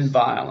deceit and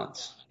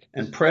violence,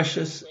 and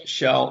precious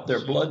shall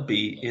their blood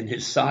be in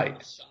his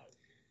sight.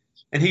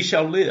 And he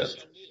shall live,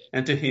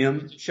 and to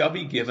him shall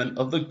be given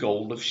of the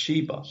gold of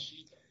Sheba.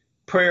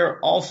 Prayer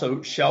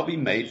also shall be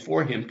made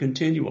for him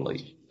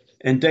continually,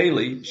 and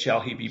daily shall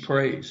he be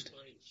praised.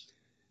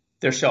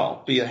 There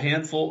shall be a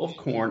handful of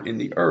corn in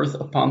the earth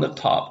upon the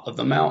top of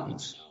the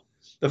mountains.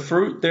 The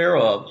fruit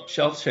thereof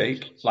shall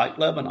shake like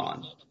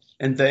Lebanon,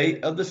 and they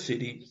of the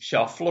city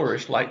shall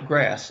flourish like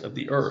grass of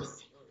the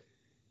earth.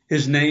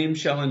 His name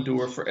shall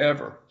endure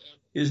forever.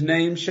 His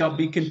name shall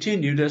be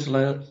continued as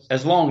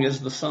long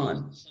as the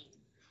sun,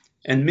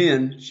 and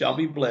men shall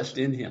be blessed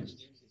in him.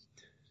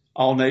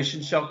 All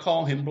nations shall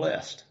call him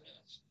blessed.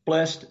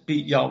 Blessed be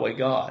Yahweh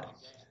God,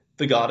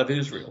 the God of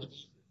Israel,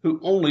 who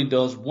only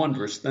does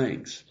wondrous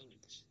things.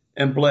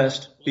 And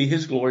blessed be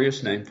his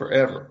glorious name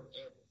forever.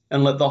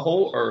 and let the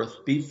whole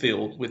earth be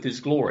filled with his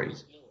glory.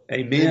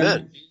 Amen.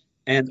 Amen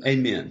and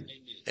amen.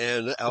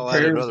 And The I'll add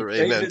prayers another of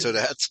amen David, to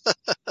that.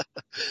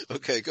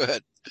 Okay, go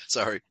ahead.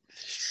 Sorry.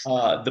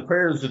 the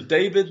prayers of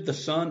David, the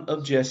son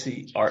of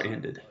Jesse, are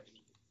ended.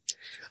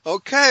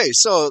 Okay,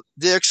 so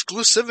the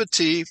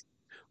exclusivity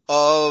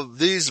of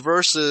these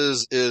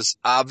verses is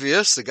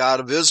obvious. The God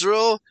of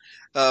Israel.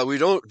 We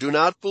do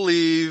not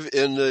believe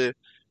in the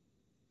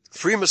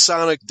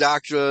Freemasonic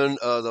doctrine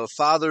of the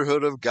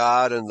fatherhood of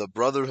God and the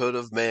brotherhood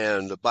of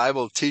man. The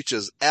Bible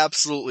teaches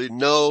absolutely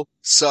no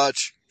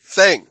such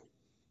thing.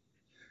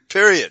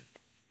 Period.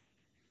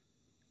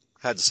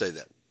 Had to say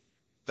that.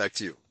 Back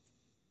to you.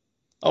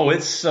 Oh,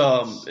 there's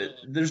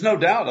no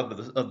doubt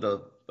of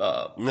the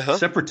Uh-huh.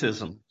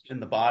 separatism in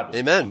the Bible. I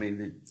Amen.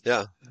 mean,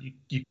 Yeah.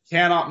 you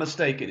cannot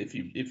mistake it if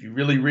you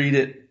really read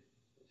it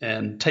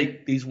and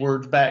take these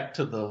words back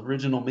to the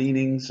original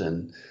meanings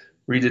and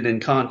read it in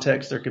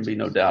context. There can be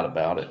no doubt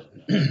about it.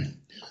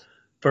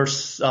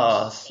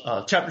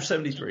 Chapter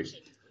 73.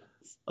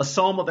 A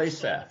psalm of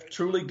Asaph.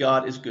 Truly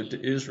God is good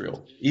to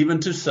Israel, even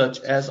to such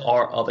as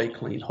are of a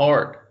clean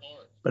heart.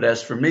 But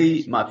as for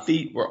me, my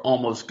feet were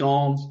almost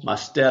gone, my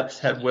steps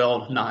had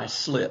well nigh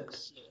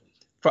slipped.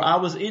 For I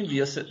was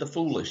envious at the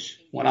foolish,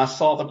 when I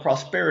saw the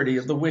prosperity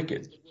of the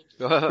wicked.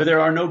 For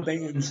there are no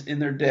bands in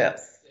their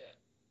depth,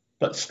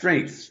 but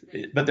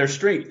their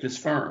strength is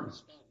firm.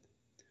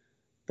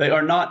 They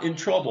are not in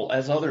trouble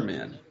as other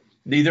men,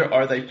 neither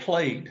are they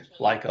plagued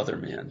like other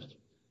men.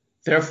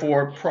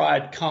 Therefore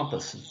pride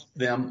compasses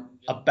them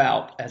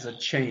about as a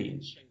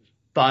chain.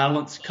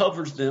 Violence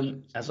covers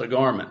them as a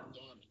garment.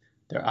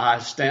 Their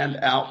eyes stand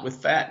out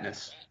with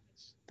fatness.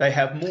 They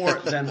have more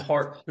than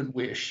heart could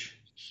wish.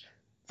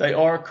 They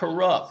are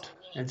corrupt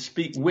and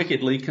speak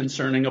wickedly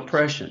concerning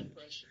oppression.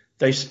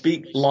 They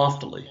speak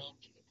loftily.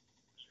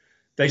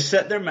 They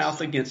set their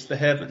mouth against the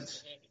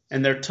heavens,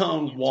 and their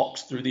tongue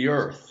walks through the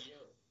earth.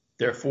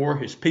 Therefore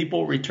his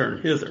people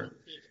return hither,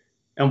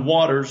 and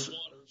waters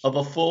of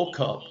a full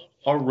cup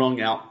are wrung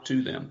out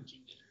to them.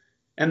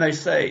 And they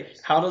say,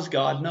 how does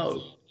God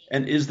know?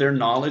 And is there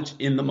knowledge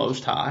in the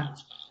Most High?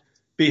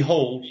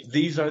 Behold,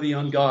 these are the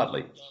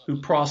ungodly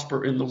who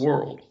prosper in the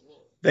world.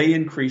 They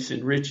increase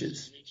in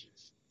riches.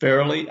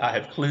 Verily, I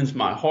have cleansed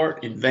my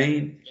heart in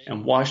vain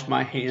and washed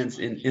my hands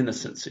in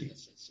innocency.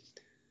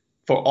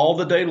 For all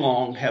the day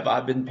long have I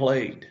been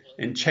plagued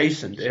and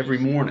chastened every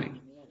morning.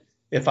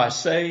 If I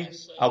say,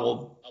 I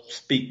will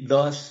speak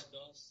thus,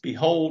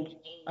 behold,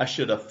 I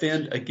should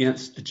offend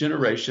against the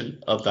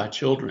generation of thy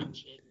children.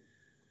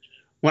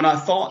 When I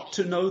thought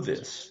to know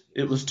this,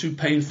 it was too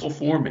painful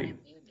for me,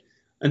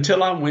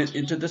 until I went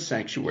into the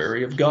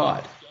sanctuary of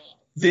God.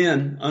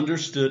 Then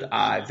understood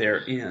I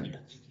their end.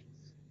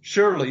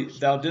 Surely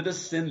thou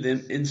didst send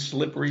them in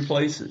slippery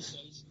places,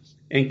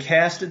 and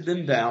casted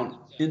them down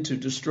into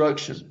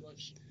destruction.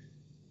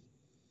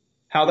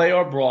 How they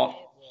are brought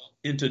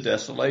into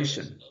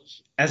desolation,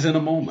 as in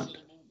a moment.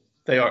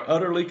 They are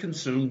utterly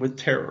consumed with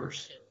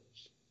terrors.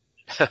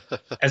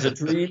 As a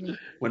dream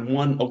when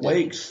one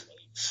awakes,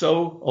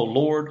 so, O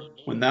Lord,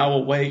 when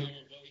thou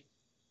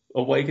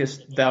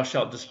awakest, thou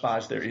shalt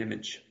despise their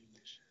image.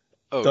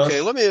 Okay,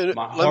 Thus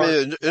my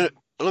heart. let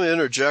me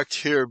interject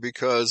here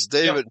because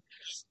Yep. David,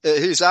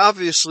 he's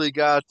obviously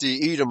got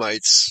the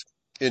Edomites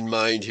in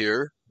mind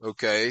here,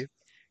 okay?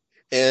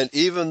 And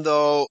even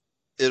though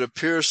it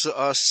appears to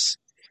us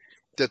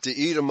that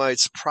the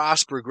Edomites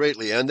prosper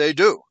greatly, and they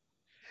do,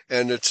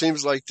 and it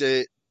seems like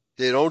they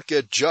don't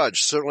get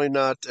judged, certainly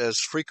not as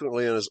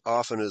frequently and as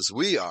often as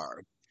we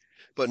are.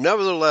 But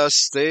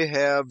nevertheless, they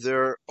have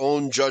their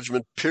own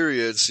judgment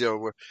periods,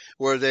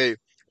 where they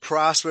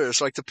prosper. It's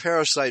like the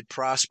parasite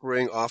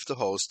prospering off the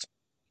host.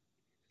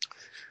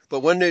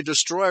 But when they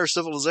destroy our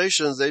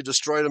civilizations, they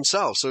destroy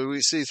themselves. So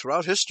we see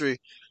throughout history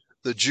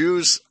the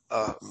Jews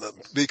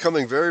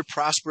becoming very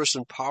prosperous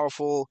and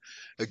powerful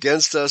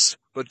against us,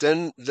 but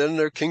then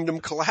their kingdom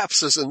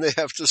collapses and they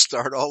have to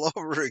start all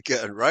over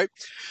again, right?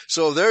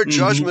 So their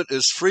judgment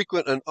is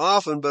frequent and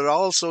often, but it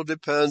also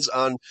depends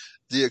on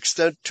the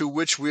extent to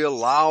which we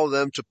allow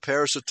them to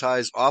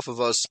parasitize off of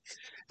us.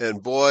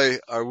 And boy,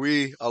 are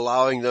we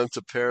allowing them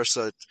to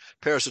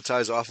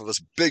parasitize off of us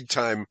big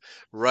time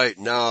right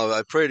now.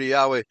 I pray to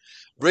Yahweh,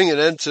 bring an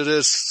end to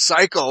this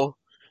cycle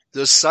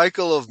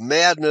of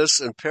madness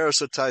and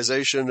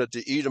parasitization that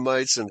the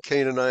Edomites and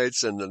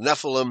Canaanites and the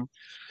Nephilim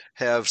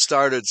have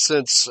started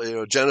since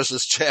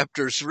Genesis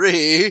chapter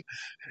 3,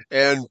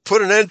 and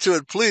put an end to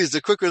it, please.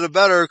 The quicker the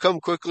better. Come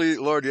quickly,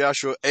 Lord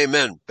Yahshua.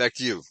 Amen. Back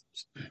to you.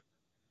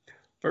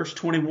 Verse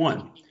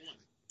 21.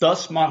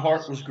 Thus my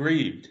heart was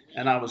grieved,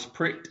 and I was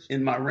pricked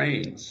in my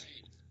reins.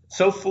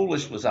 So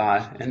foolish was I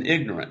and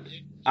ignorant.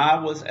 I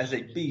was as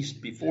a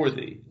beast before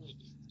thee.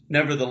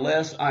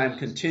 Nevertheless, I am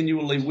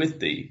continually with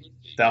thee.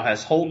 Thou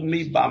hast holden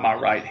me by my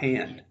right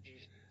hand.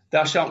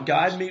 Thou shalt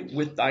guide me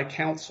with thy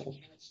counsel,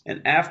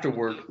 and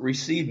afterward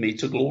receive me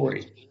to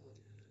glory.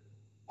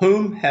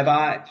 Whom have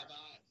I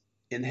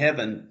in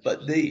heaven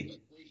but thee?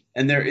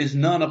 And there is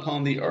none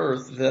upon the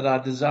earth that I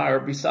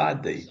desire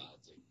beside thee.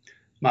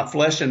 My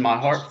flesh and my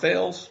heart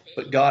fails,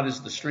 but God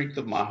is the strength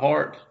of my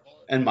heart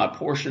and my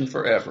portion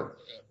forever.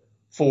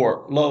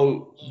 For,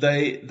 lo,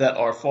 they that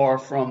are far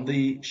from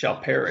thee shall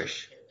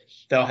perish.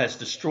 Thou hast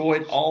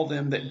destroyed all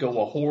them that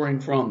go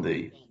a-whoring from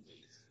thee.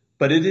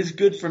 But it is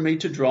good for me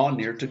to draw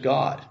near to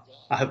God.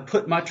 I have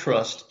put my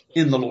trust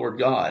in the Lord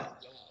God,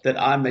 that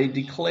I may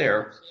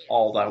declare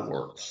all thy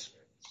works.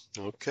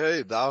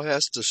 Okay, thou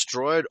hast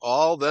destroyed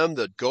all them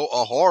that go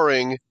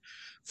a-whoring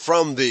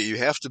from thee. You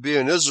have to be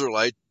an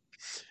Israelite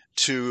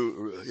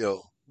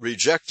to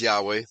reject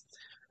Yahweh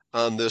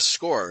on this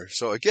score.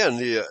 So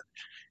again,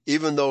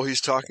 even though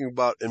he's talking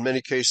about, in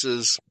many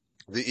cases,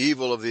 the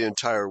evil of the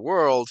entire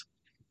world,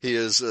 he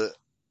is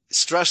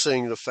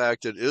stressing the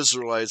fact that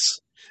Israelites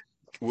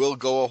will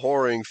go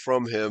a-whoring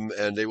from him,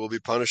 and they will be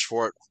punished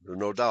for it,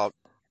 no doubt.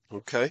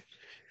 Okay?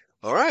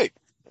 All right.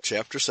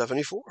 Chapter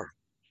 74.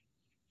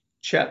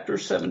 Chapter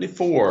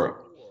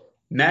 74,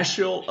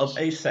 Nashil of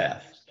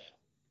Asaph.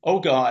 O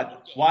God,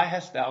 why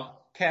hast thou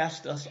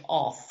cast us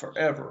off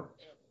forever?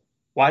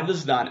 Why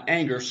does thine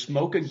anger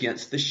smoke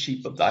against the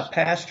sheep of thy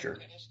pasture?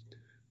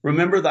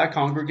 Remember thy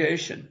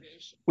congregation,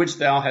 which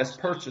thou hast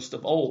purchased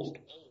of old,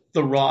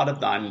 the rod of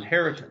thine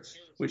inheritance,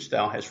 which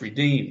thou hast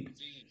redeemed,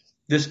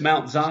 this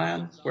Mount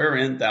Zion,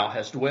 wherein thou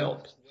hast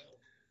dwelt.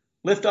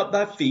 Lift up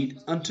thy feet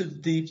unto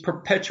the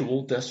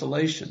perpetual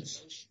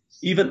desolations,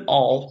 even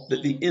all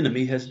that the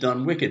enemy has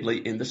done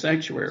wickedly in the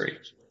sanctuary.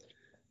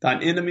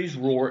 Thine enemies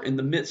roar in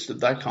the midst of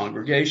thy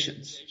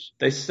congregations.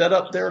 They set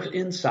up their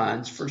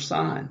ensigns for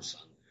signs.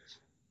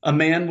 A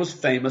man was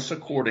famous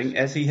according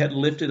as he had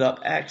lifted up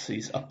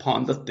axes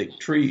upon the thick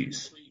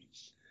trees.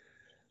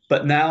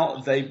 But now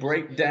they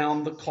break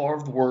down the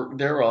carved work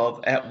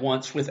thereof at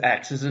once with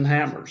axes and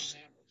hammers.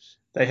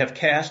 They have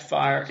cast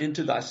fire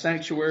into thy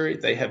sanctuary.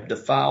 They have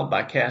defiled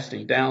by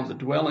casting down the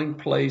dwelling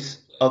place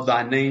of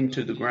thy name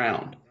to the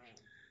ground.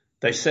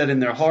 They said in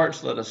their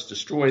hearts, let us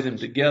destroy them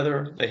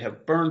together. They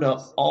have burned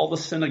up all the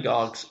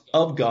synagogues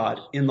of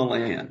God in the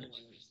land.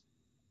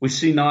 We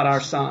see not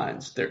our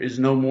signs. There is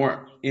no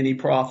more any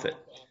prophet.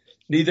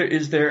 Neither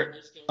is there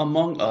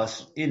among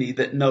us any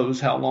that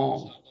knows how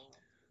long.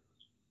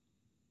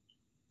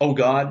 O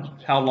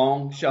God, how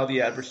long shall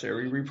the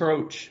adversary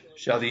reproach?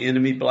 Shall the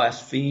enemy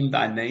blaspheme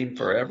thy name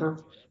forever?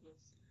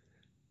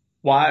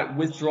 Why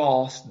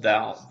withdrawest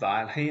thou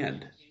thy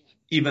hand,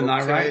 even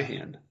thy right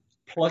hand?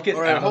 Pluck All it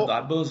right, out of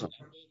thy bosom.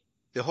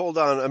 hold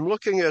on. I'm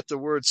looking at the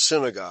word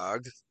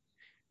synagogue,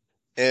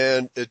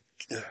 and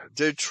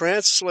they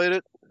translate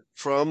it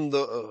from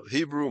the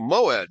Hebrew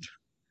moed,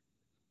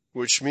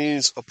 which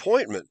means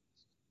appointment.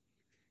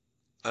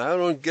 I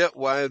don't get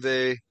why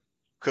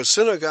because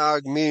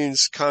synagogue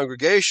means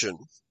congregation.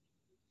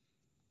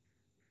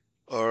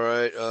 All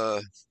right,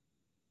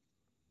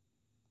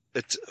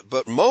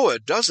 but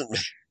moed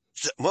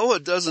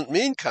doesn't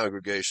mean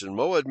congregation.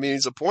 Moed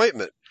means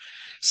appointment.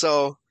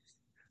 So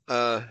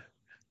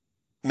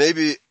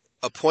maybe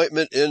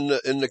appointment in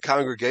the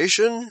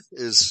congregation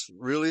is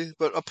really,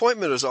 but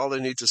appointment is all they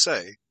need to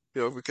say,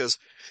 because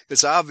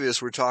it's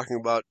obvious we're talking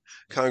about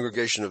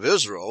congregation of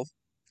Israel,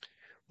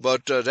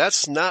 but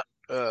that's not.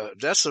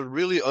 That's a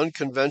really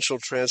unconventional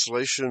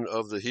translation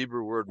of the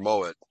Hebrew word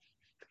moed.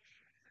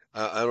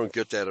 I don't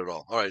get that at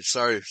all. All right,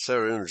 sorry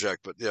to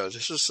interject, but yeah,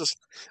 this is just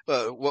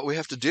what we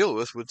have to deal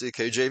with the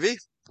KJV.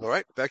 All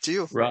right, back to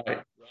you.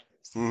 Right.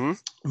 Mm-hmm.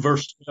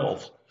 Verse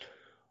 12.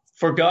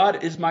 For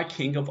God is my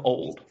king of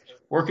old,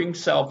 working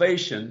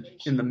salvation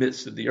in the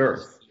midst of the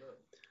earth.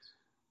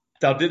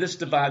 Thou didst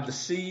divide the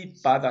sea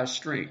by thy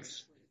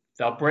strength.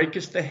 Thou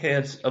breakest the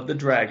heads of the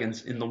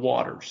dragons in the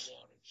waters.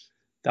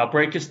 Thou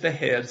breakest the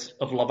heads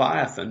of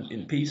Leviathan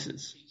in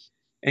pieces,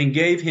 and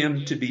gave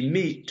him to be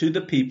meat to the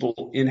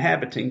people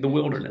inhabiting the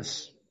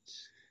wilderness.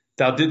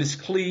 Thou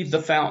didst cleave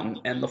the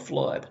fountain and the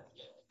flood.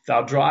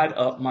 Thou dried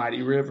up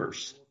mighty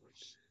rivers.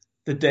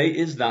 The day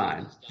is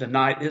thine, the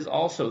night is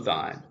also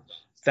thine.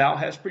 Thou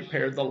hast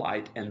prepared the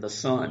light and the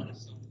sun.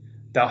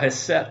 Thou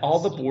hast set all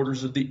the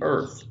borders of the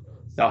earth.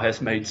 Thou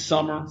hast made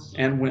summer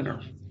and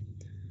winter.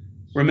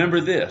 Remember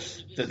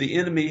this, that the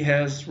enemy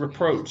has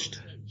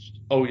reproached,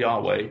 O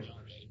Yahweh,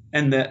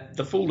 and that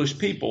the foolish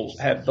people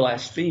have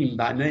blasphemed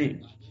thy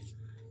name.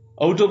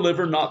 O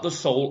deliver not the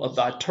soul of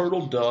thy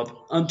turtle dove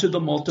unto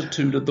the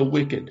multitude of the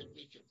wicked.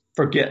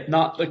 Forget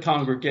not the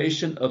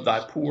congregation of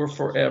thy poor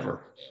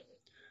forever.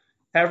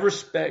 Have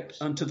respect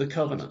unto the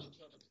covenant,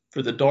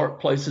 for the dark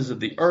places of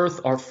the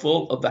earth are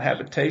full of the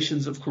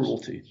habitations of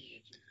cruelty.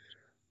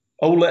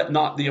 O let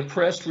not the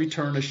oppressed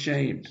return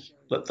ashamed.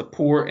 Let the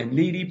poor and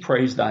needy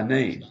praise thy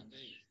name.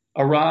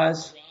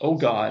 Arise, O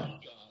God,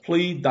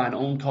 plead thine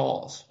own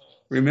cause.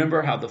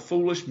 Remember how the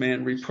foolish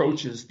man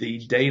reproaches thee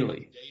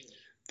daily.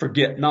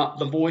 Forget not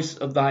the voice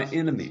of thy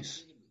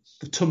enemies.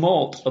 The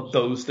tumult of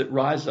those that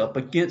rise up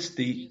against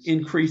thee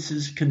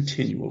increases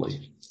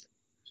continually.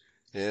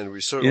 And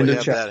we certainly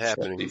have that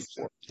happening.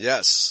 74.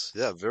 Yes.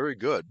 Yeah, very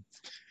good.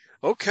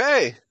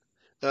 Okay.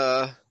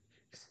 Psalm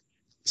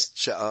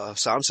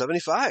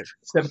 75.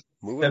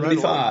 Moving right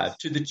along. 75.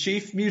 To the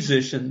chief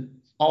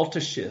musician,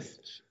 Altashith,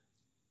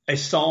 a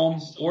psalm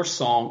or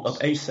song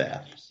of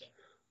Asaph.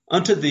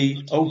 Unto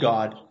thee, O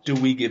God, do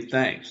we give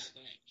thanks.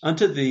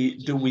 Unto thee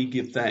do we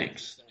give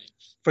thanks.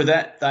 For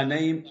that thy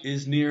name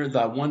is near,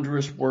 thy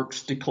wondrous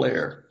works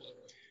declare.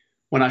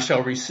 When I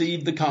shall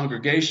receive the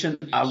congregation,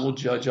 I will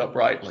judge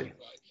uprightly.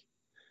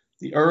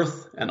 The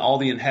earth and all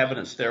the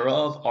inhabitants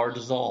thereof are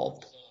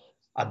dissolved.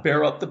 I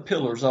bear up the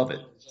pillars of it,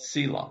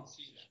 Selah.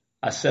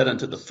 I said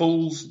unto the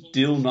fools,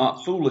 deal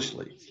not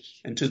foolishly,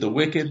 and to the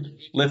wicked,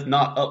 lift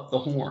not up the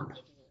horn.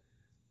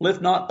 Lift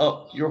not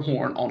up your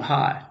horn on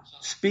high.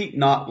 Speak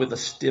not with a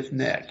stiff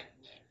neck.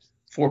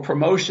 For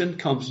promotion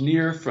comes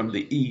near from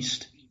the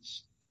east.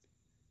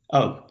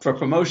 For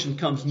promotion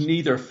comes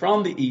neither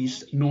from the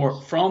east,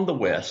 nor from the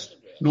west,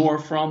 nor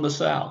from the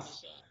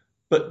south.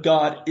 But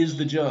God is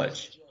the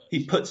judge.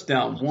 He puts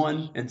down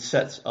one and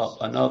sets up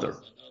another.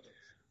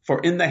 For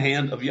in the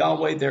hand of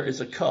Yahweh there is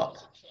a cup,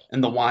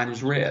 and the wine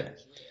is red.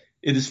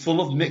 It is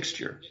full of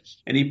mixture,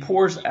 and he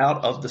pours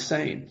out of the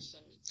same.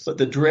 But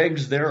the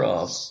dregs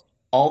thereof,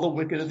 all the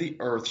wicked of the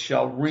earth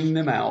shall wring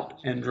them out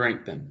and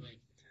drink them.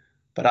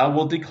 But I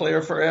will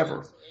declare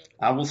forever,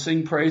 I will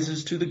sing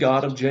praises to the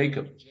God of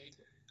Jacob.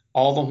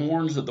 All the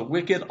horns of the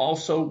wicked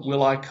also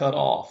will I cut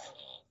off,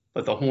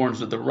 but the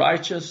horns of the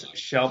righteous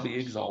shall be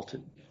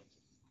exalted.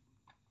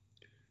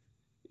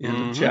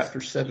 End of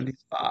chapter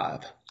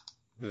 75.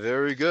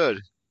 Very good.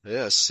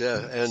 Yes,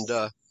 yeah.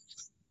 And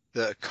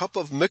the cup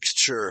of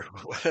mixture,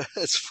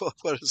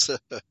 what is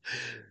it?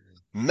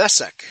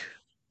 Messek.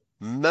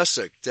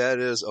 Messek, that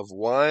is of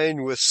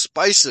wine with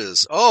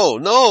spices. Oh,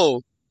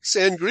 no,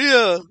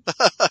 sangria.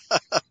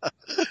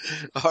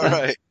 All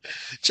right,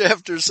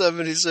 chapter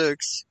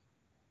 76.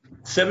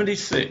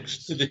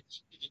 76, to the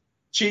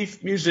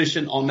chief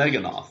musician on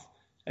Neganoth,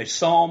 a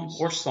psalm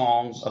or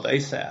song of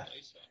Asaph.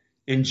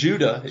 In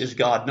Judah is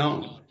God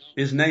known.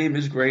 His name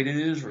is great in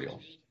Israel.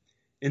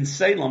 In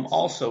Salem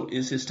also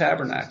is his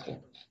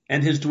tabernacle,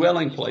 and his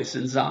dwelling place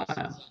in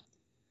Zion.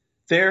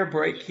 There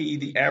brake he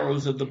the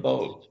arrows of the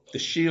bow, the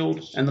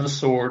shield and the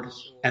sword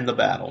and the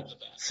battle.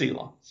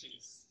 Selah.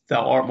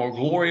 Thou art more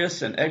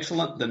glorious and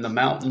excellent than the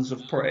mountains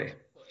of prey.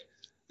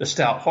 The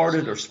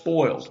stout-hearted are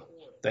spoiled.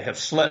 They have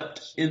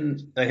slept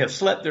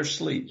their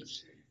sleep,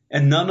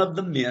 and none of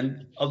the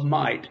men of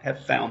might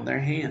have found their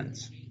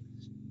hands.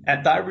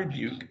 At thy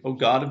rebuke, O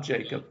God of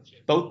Jacob,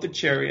 both the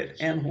chariot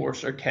and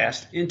horse are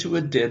cast into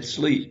a dead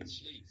sleep.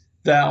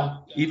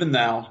 Thou, even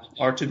thou,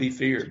 art to be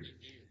feared.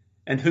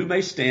 And who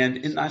may stand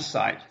in thy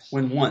sight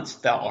when once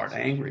thou art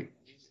angry?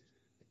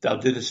 Thou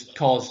didst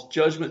cause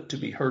judgment to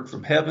be heard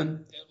from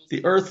heaven.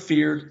 The earth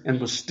feared and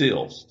was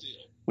still.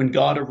 When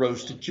God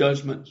arose to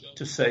judgment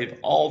to save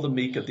all the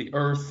meek of the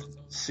earth,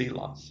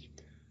 Selah.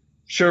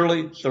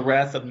 Surely the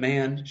wrath of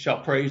man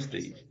shall praise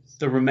thee.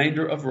 The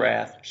remainder of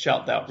wrath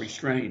shalt thou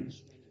restrain.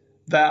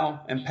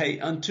 Thou and pay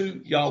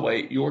unto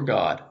Yahweh your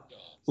God.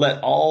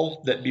 Let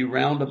all that be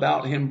round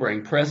about him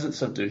bring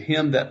presents unto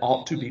him that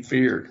ought to be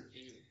feared.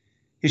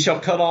 He shall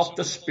cut off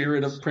the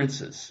spirit of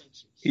princes.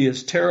 He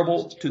is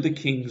terrible to the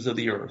kings of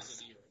the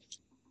earth.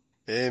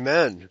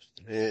 Amen.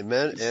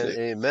 Amen and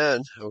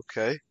amen.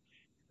 Okay.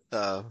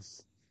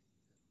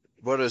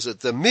 What is it?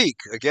 The meek,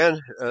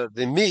 again,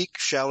 the meek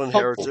shall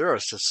inherit the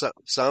earth.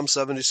 Psalm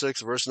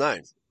 76, verse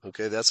 9.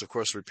 Okay, that's, of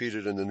course,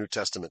 repeated in the New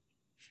Testament.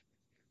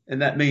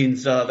 And that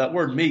means, that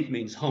word meek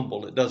means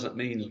humble. It doesn't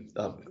mean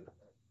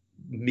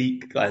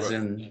meek as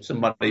in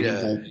somebody who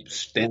won't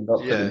stand up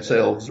for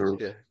themselves.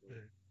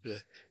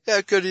 Yeah,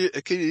 it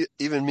could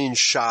even mean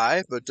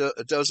shy, but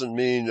it doesn't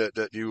mean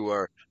that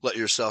you let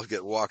yourself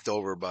get walked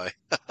over by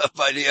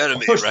the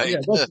enemy, right?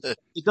 Yeah,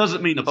 it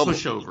doesn't mean a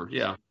pushover,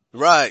 yeah.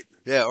 Right,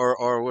 yeah,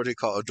 or what do you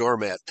call it, a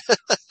doormat.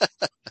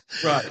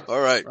 Right. All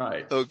right.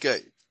 Right.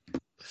 Okay.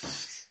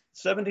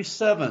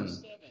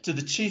 77, to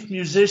the chief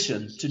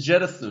musician, to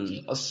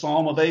Jeduthun, a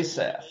psalm of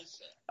Asaph.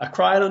 I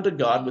cried unto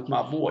God with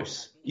my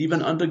voice,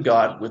 even unto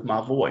God with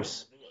my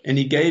voice, and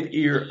he gave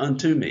ear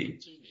unto me.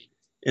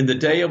 In the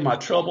day of my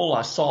trouble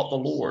I sought the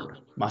Lord.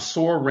 My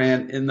sore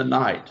ran in the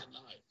night,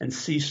 and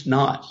ceased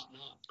not.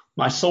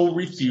 My soul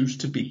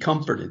refused to be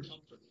comforted.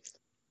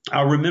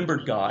 I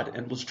remembered God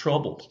and was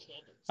troubled.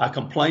 I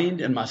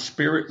complained, and my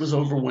spirit was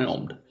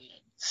overwhelmed.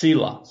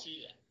 Selah.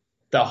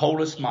 Thou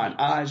holdest mine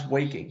eyes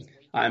waking.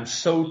 I am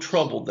so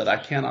troubled that I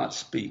cannot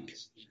speak.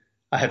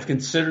 I have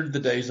considered the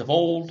days of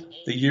old,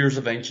 the years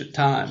of ancient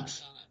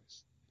times.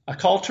 I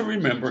call to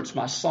remembrance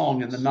my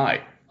song in the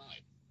night.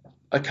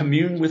 I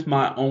commune with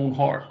my own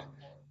heart,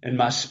 and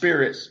my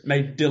spirit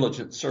made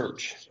diligent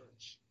search.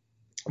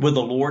 Will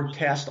the Lord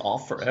cast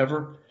off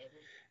forever?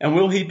 And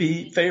will he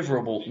be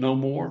favorable no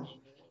more?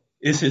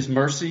 Is his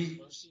mercy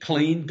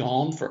clean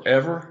gone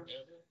forever?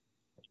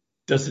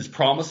 Does his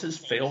promises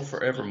fail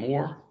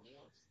forevermore?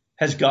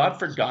 Has God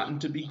forgotten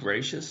to be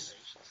gracious?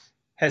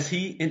 Has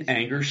he in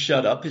anger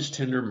shut up his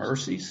tender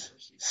mercies?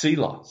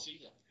 Selah.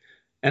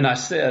 And I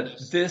said,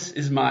 this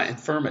is my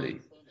infirmity,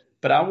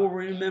 but I will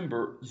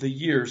remember the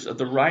years of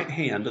the right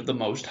hand of the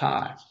Most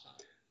High.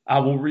 I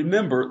will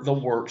remember the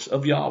works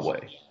of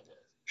Yahweh.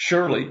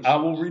 Surely I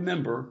will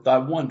remember thy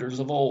wonders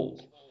of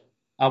old.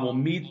 I will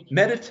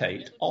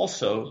meditate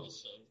also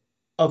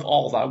of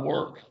all thy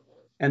work,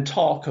 and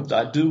talk of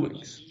thy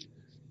doings.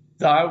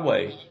 Thy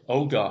way,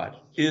 O God,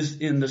 is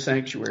in the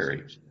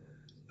sanctuary.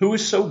 Who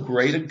is so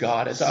great a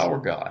God as our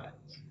God?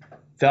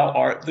 Thou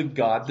art the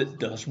God that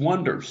does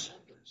wonders.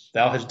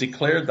 Thou hast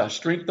declared thy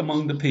strength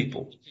among the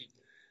people.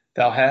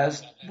 Thou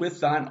hast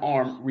with thine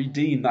arm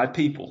redeemed thy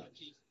people,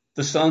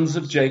 the sons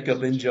of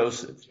Jacob and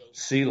Joseph.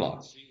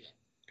 Selah.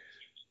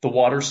 The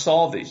waters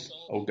saw thee,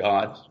 O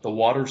God, the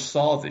waters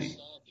saw thee.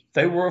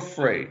 They were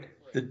afraid.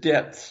 The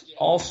depths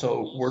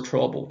also were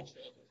troubled.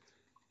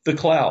 The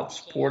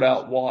clouds poured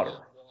out water.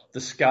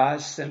 The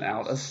skies sent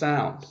out a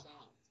sound.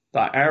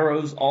 Thy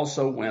arrows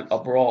also went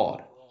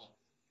abroad.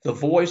 The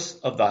voice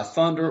of thy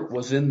thunder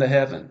was in the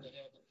heaven.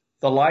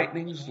 The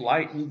lightnings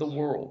lightened the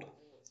world.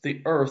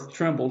 The earth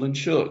trembled and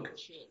shook.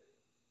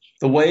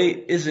 The way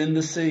is in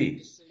the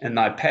sea, and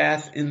thy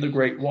path in the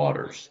great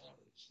waters,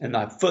 and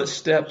thy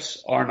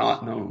footsteps are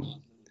not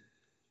known.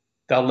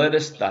 Thou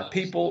leddest thy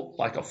people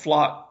like a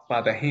flock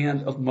by the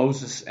hand of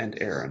Moses and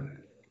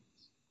Aaron.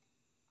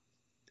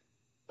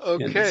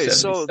 Okay,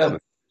 so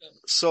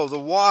the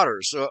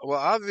waters. Well,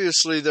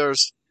 obviously,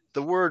 there's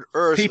the word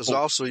earth is People.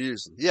 also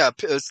used. Yeah,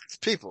 it's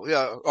people.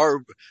 Yeah,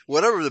 or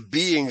whatever the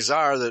beings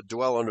are that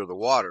dwell under the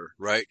water,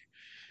 right?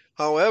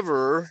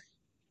 However,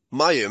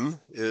 mayim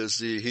is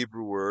the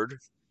Hebrew word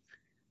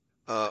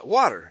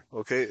water.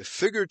 Okay,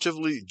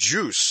 figuratively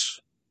juice.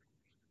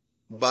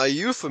 By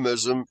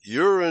euphemism,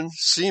 urine,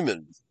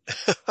 semen.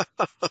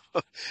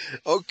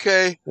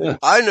 Okay, Yeah.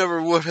 I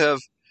never would have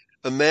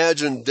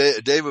imagined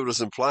David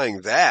was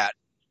implying that.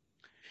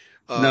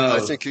 I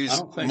think I he's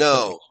don't think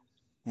so.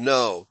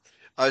 no.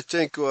 I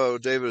think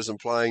what David is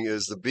implying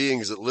is the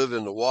beings that live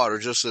in the water,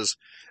 just as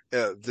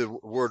the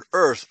word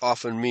earth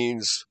often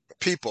means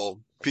people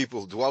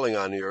dwelling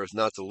on the earth,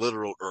 not the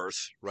literal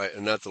earth, right?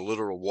 And not the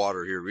literal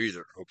water here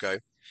either, okay?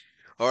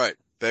 All right,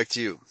 back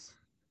to you.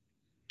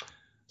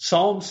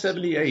 Psalm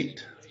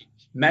 78,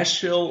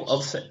 Mashil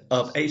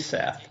of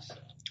Asaph.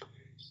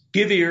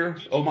 Give ear,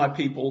 O my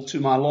people,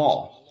 to my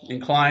law.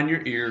 Incline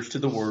your ears to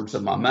the words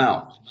of my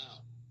mouth.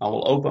 I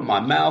will open my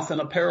mouth in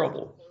a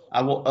parable.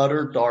 I will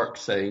utter dark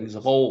sayings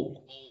of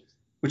old,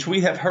 which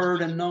we have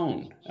heard and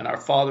known, and our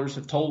fathers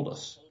have told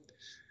us.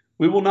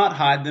 We will not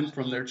hide them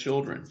from their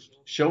children,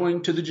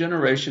 showing to the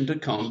generation to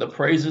come the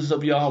praises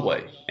of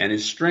Yahweh and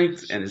his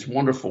strength and his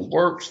wonderful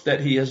works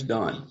that he has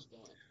done.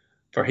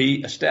 For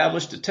he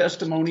established a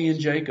testimony in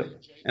Jacob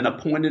and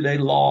appointed a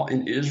law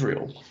in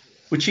Israel,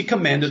 which he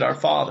commanded our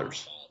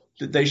fathers,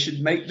 that they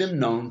should make them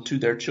known to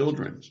their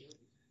children,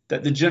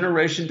 that the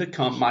generation to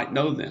come might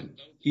know them,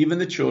 even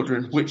the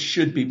children which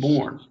should be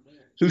born,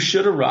 who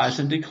should arise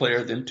and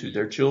declare them to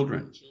their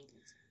children,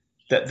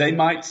 that they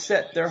might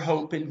set their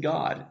hope in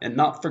God and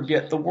not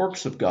forget the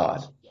works of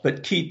God,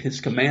 but keep his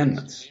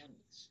commandments,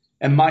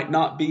 and might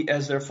not be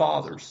as their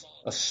fathers,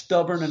 a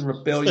stubborn and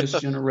rebellious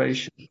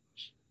generation,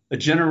 a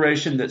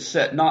generation that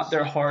set not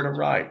their heart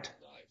aright,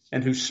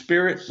 and whose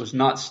spirit was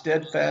not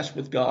steadfast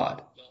with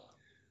God.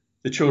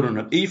 The children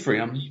of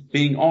Ephraim,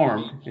 being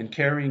armed and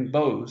carrying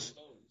bows,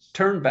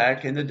 turned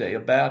back in the day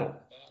of battle.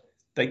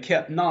 They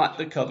kept not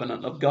the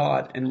covenant of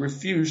God and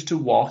refused to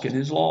walk in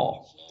his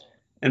law,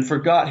 and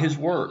forgot his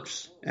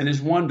works and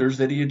his wonders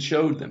that he had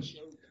showed them.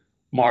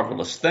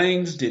 Marvelous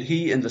things did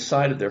he in the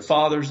sight of their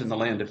fathers in the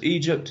land of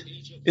Egypt,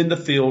 in the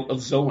field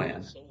of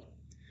Zoan.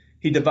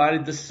 He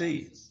divided the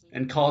sea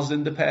and caused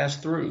them to pass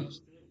through,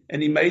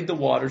 and he made the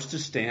waters to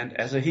stand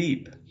as a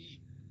heap.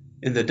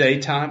 In the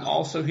daytime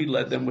also he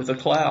led them with a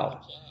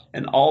cloud,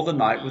 and all the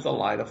night with a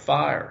light of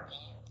fire.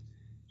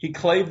 He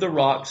clave the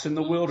rocks in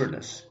the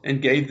wilderness,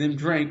 and gave them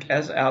drink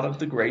as out of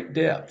the great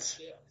depths.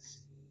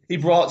 He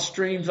brought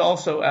streams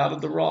also out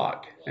of the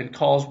rock, and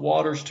caused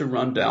waters to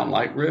run down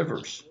like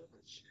rivers.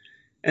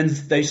 And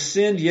they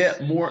sinned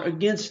yet more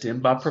against him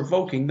by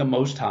provoking the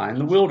Most High in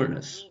the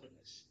wilderness.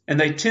 And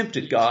they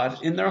tempted God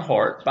in their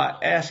heart by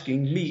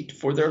asking meat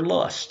for their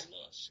lust.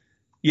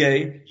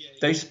 Yea,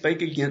 they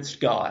spake against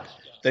God.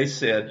 They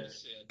said,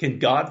 Can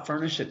God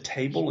furnish a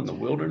table in the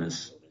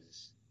wilderness?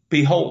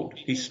 Behold,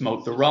 he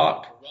smote the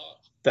rock,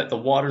 that the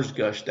waters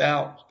gushed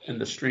out, and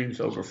the streams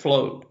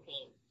overflowed.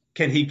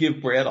 Can he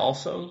give bread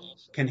also?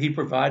 Can he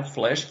provide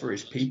flesh for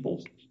his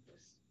people?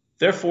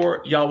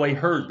 Therefore Yahweh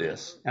heard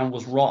this, and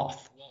was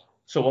wroth.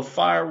 So a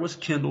fire was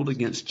kindled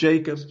against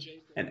Jacob,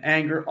 and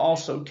anger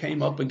also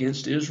came up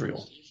against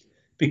Israel,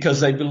 because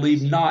they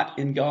believed not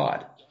in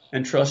God,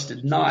 and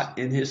trusted not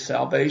in his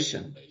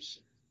salvation.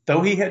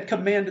 Though he had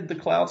commanded the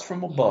clouds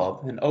from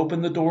above, and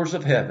opened the doors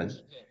of heaven,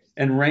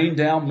 and rained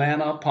down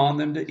manna upon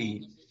them to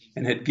eat,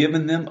 and had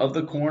given them of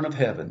the corn of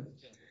heaven.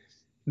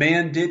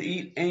 Man did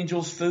eat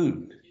angels'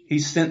 food. He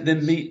sent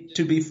them meat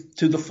to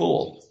the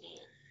full.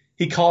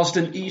 He caused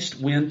an east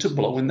wind to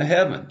blow in the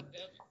heaven,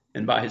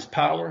 and by his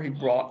power he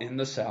brought in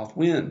the south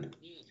wind.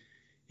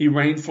 He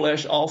rained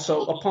flesh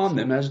also upon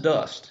them as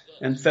dust,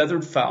 and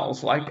feathered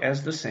fowls like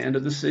as the sand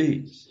of the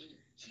sea.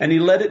 And he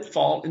let it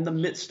fall in the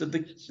midst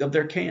of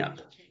their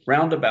camp,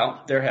 round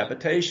about their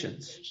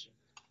habitations.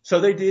 So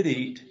they did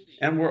eat,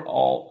 and were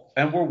all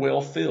and were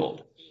well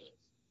filled,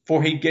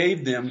 for he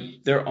gave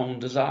them their own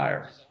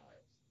desire.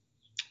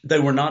 They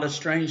were not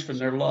estranged from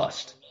their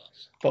lust,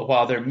 but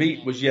while their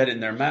meat was yet in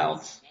their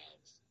mouths,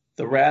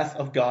 the wrath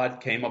of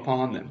God came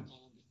upon them,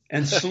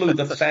 and slew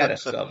the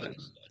fattest of them,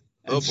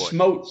 Oh and boy.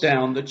 smote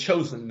down the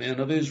chosen men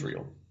of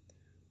Israel.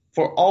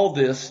 For all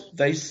this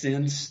they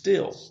sinned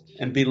still,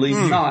 and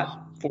believed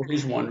not for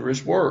his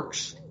wondrous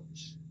works.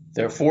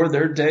 Therefore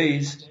their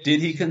days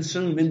did he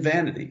consume in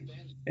vanity,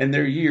 and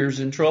their years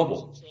in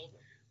trouble,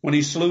 when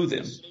he slew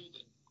them.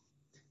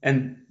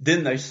 And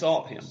then they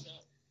sought him,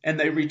 and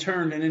they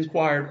returned and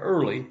inquired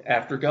early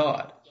after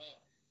God,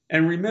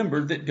 and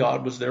remembered that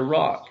God was their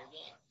rock,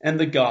 and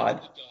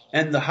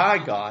the high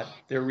God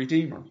their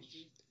Redeemer.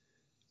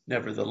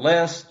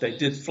 Nevertheless, they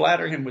did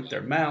flatter him with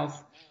their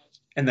mouth,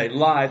 and they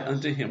lied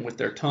unto him with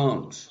their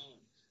tongues.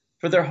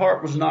 For their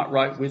heart was not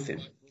right with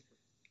him,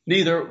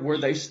 neither were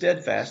they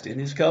steadfast in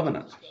his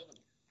covenant.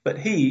 But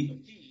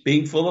he,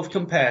 being full of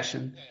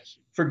compassion,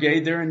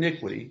 forgave their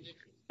iniquity,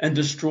 and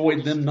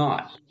destroyed them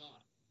not.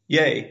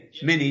 Yea,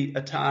 many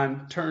a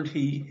time turned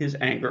he his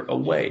anger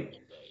away,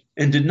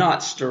 and did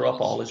not stir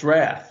up all his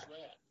wrath.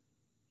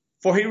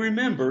 For he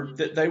remembered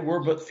that they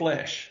were but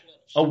flesh,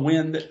 a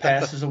wind that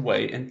passes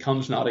away and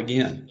comes not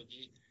again.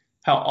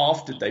 How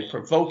oft did they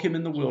provoke him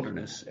in the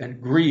wilderness,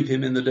 and grieve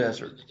him in the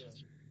desert?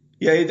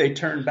 Yea, they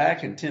turned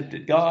back and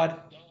tempted God,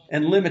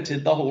 and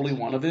limited the Holy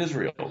One of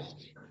Israel.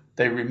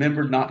 They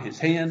remembered not his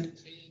hand,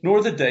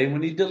 nor the day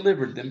when he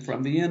delivered them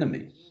from the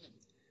enemy.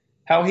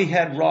 How he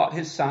had wrought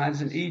his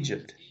signs in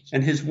Egypt,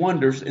 and his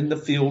wonders in the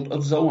field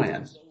of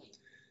Zoan,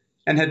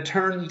 and had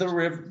turned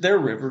their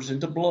rivers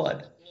into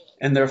blood,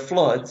 and their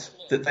floods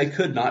that they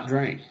could not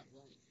drink.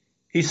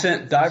 He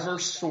sent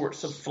divers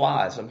sorts of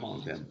flies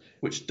among them,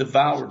 which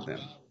devoured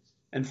them,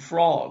 and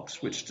frogs,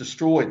 which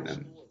destroyed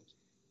them.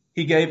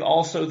 He gave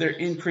also their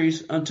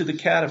increase unto the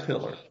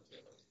caterpillar,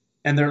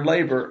 and their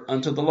labor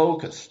unto the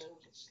locust.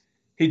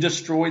 He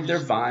destroyed their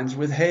vines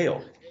with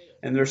hail,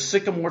 and their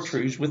sycamore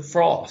trees with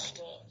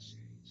frost.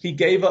 He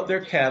gave up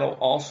their cattle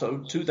also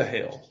to the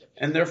hail,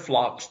 and their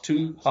flocks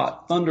to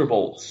hot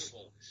thunderbolts.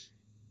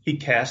 He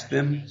cast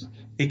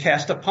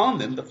upon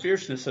them the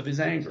fierceness of his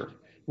anger,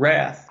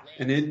 wrath,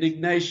 and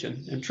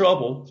indignation, and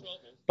trouble,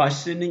 by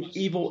sending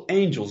evil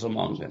angels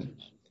among them.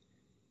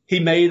 He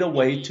made a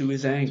way to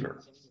his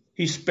anger.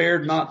 He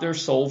spared not their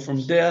soul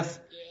from death,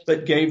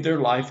 but gave their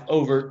life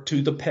over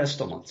to the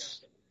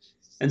pestilence,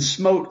 and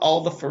smote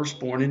all the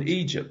firstborn in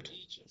Egypt,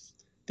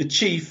 the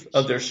chief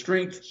of their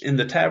strength in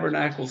the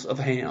tabernacles of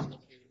Ham,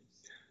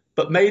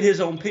 but made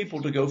his own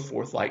people to go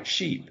forth like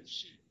sheep,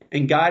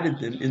 and guided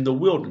them in the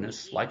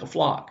wilderness like a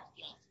flock.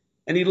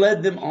 And he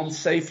led them on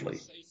safely,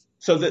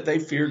 so that they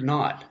feared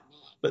not,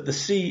 but the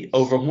sea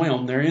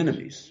overwhelmed their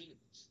enemies.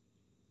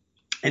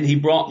 And he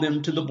brought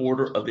them to the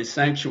border of his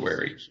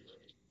sanctuary,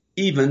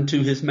 even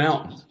to his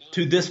mountain,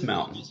 to this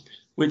mountain,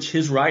 which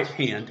his right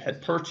hand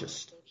had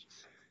purchased.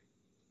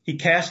 He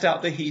cast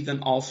out the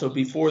heathen also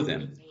before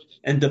them,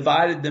 and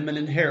divided them an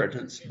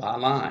inheritance by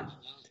line,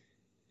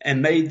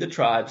 and made the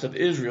tribes of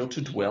Israel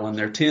to dwell in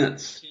their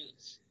tents.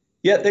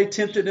 Yet they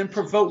tempted and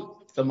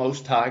provoked the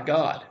Most High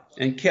God,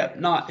 and kept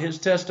not his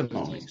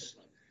testimonies,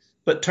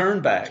 but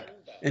turned back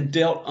and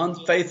dealt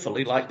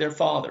unfaithfully like their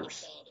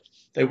fathers.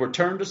 They were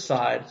turned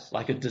aside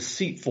like a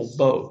deceitful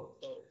bow,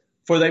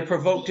 for they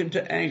provoked him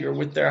to anger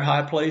with their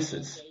high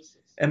places,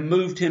 and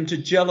moved him to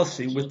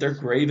jealousy with their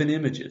graven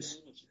images.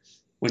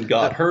 When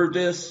God heard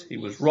this, he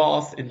was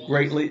wroth and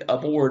greatly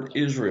abhorred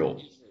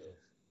Israel,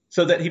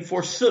 so that he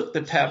forsook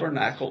the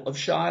tabernacle of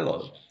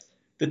Shiloh,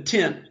 the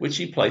tent which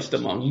he placed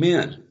among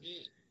men,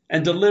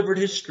 and delivered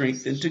his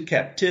strength into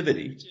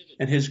captivity,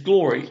 and his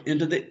glory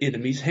into the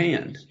enemy's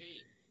hand.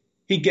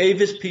 He gave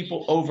his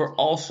people over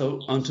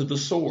also unto the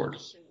sword,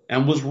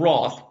 and was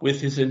wroth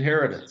with his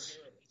inheritance.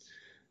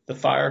 The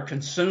fire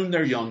consumed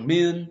their young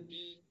men,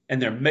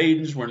 and their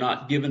maidens were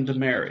not given to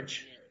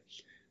marriage.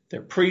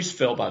 Their priests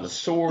fell by the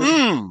sword,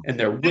 and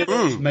their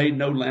widows made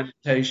no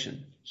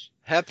lamentation.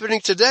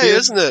 Happening today,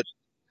 isn't it?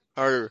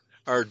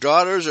 Our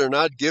daughters are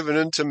not given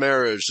into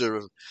marriage.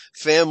 Their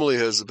family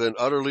has been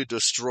utterly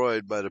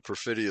destroyed by the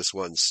perfidious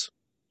ones.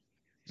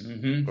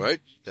 Mm-hmm.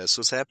 Right? That's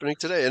what's happening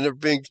today.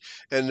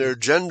 And their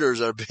genders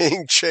are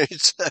being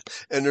changed,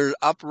 and their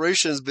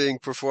operations being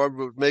performed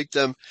would make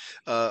them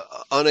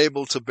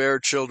unable to bear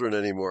children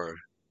anymore.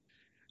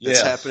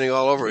 It's happening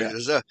all over.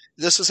 Yes.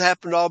 This has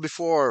happened all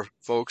before,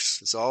 folks.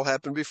 It's all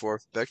happened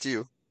before. Back to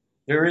you.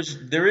 There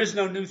is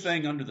no new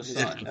thing under the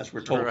sun, as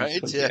we're told in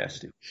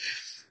Ecclesiastes.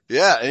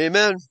 Yeah,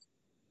 amen.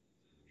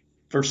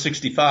 Verse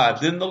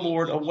 65, Then the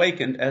Lord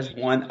awakened as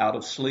one out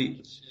of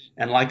sleep,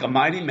 and like a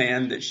mighty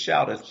man that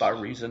shouteth by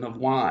reason of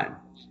wine.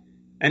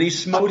 And he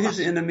smote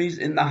his enemies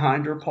in the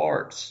hinder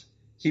parts.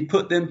 He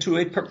put them to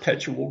a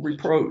perpetual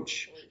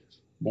reproach.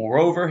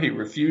 Moreover, he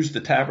refused the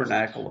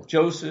tabernacle of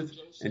Joseph,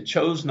 and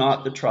chose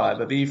not the tribe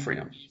of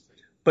Ephraim,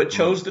 but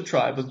chose the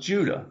tribe of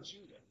Judah,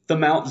 the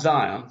Mount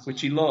Zion,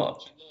 which he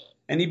loved.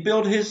 And he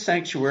built his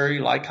sanctuary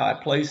like high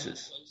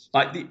places,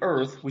 like the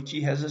earth which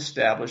he has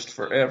established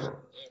forever.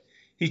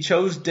 He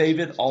chose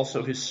David,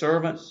 also his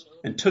servant,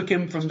 and took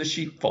him from the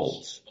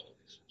sheepfolds.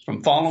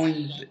 From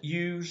following the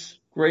ewes,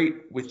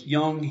 great with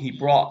young, he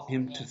brought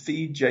him to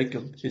feed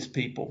Jacob his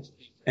people,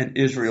 and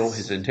Israel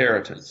his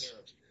inheritance.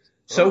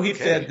 So he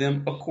fed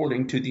them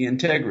according to the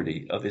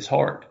integrity of his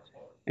heart,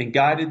 and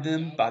guided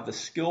them by the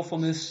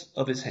skillfulness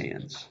of his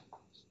hands.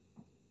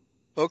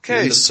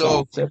 Okay,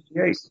 so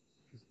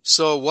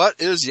what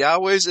is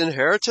Yahweh's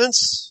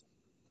inheritance?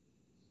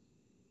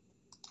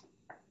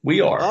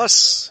 We are.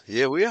 Us.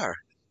 Yeah, we are.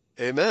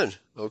 Amen.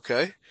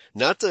 Okay.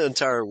 Not the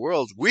entire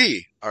world.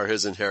 We are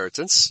his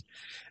inheritance.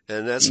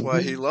 And that's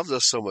why he loved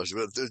us so much.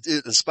 But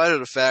in spite of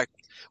the fact,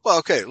 well,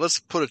 okay, let's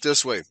put it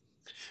this way.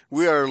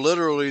 We are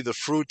literally the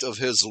fruit of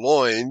his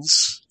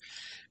loins,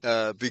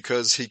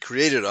 because he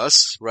created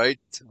us, right?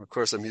 Of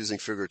course, I'm using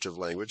figurative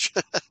language.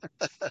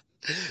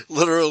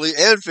 Literally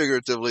and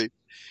figuratively,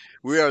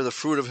 we are the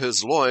fruit of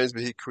his loins,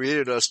 but he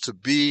created us to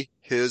be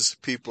his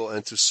people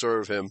and to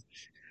serve him.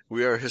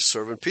 We are his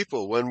servant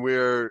people when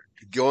we're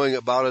going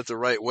about it the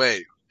right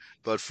way.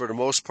 But for the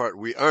most part,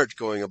 we aren't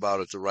going about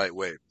it the right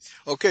way.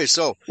 Okay,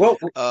 so... Well,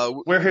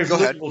 we're his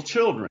literal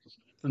children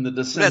from the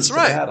descendants of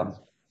Adam.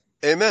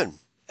 Amen.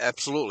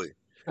 Absolutely.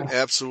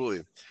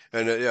 Absolutely.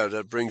 And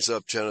that brings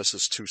up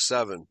Genesis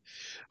 2:7.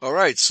 All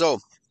right, so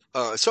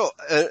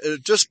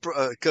just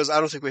because I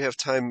don't think we have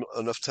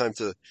enough time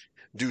to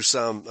do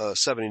Psalm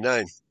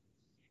 79.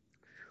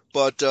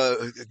 But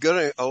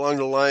going along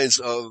the lines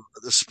of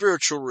the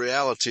spiritual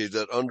reality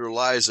that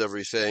underlies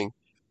everything,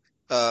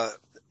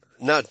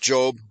 not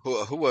Job,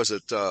 who was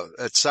it,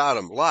 at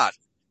Sodom, Lot.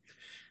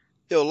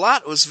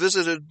 Lot was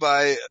visited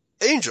by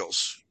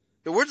angels.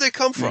 Where'd they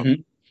come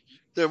from?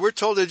 We're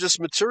told they just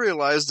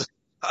materialized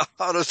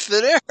out of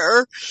thin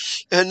air.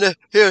 And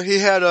he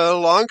had a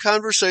long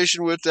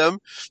conversation with them.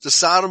 The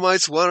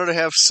Sodomites wanted to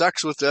have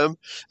sex with them.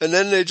 And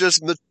then they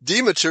just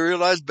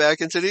dematerialized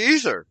back into the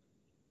ether.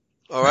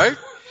 All right?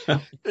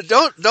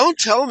 Don't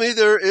tell me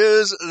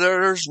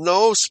there's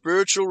no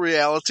spiritual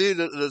reality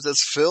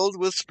that's filled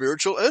with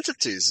spiritual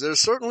entities. There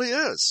certainly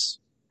is.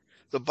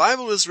 The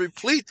Bible is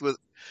replete with,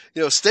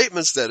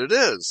 statements that it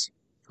is.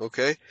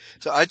 Okay?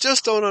 So I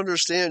just don't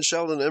understand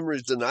Sheldon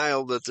Emery's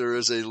denial that there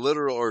is a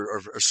literal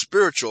or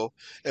spiritual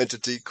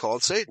entity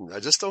called Satan. I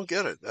just don't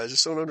get it. I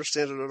just don't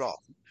understand it at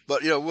all.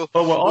 But,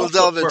 we'll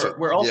delve into it.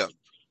 We're also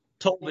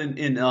told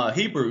in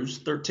Hebrews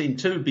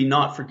 13:2, be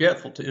not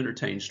forgetful to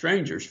entertain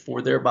strangers,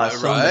 for thereby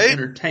some have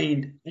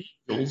entertained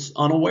angels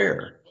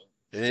unaware.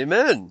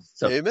 Amen.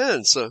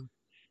 Amen.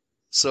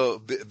 So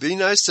be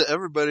nice to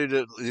everybody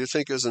that you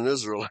think is an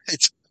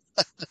Israelite.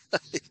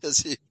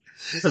 Because you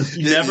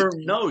never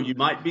know. You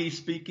might be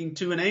speaking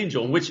to an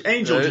angel, which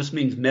angel just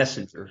means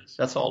messenger.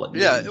 That's all it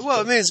means. Yeah,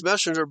 well, it means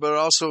messenger, but it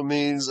also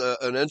means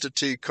an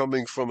entity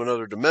coming from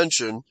another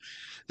dimension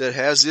that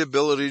has the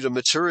ability to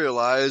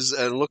materialize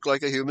and look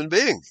like a human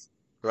being,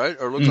 right?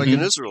 Or look like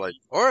an Israelite.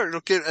 Or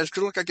it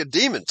can look like a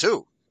demon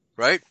too,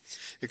 right?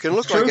 It can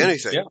look like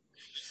anything. Yeah.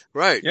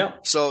 Right. Yeah.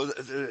 So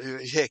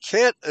you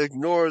can't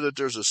ignore that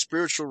there's a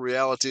spiritual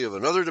reality of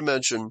another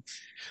dimension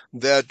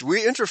that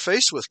we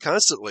interface with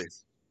constantly.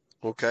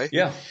 Okay?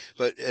 Yeah.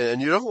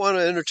 And you don't want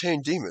to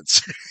entertain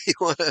demons. You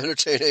want to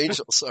entertain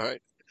angels. All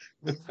right.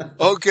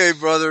 Okay,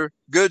 brother.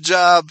 Good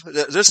job.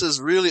 This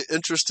is really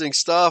interesting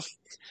stuff.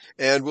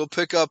 And we'll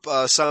pick up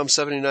Psalm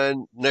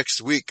 79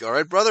 next week. All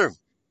right, brother?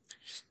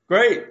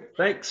 Great.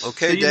 Thanks.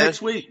 Okay, See you Dan.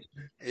 next week.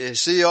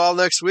 See you all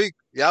next week.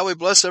 Yahweh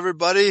bless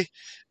everybody.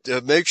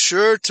 Make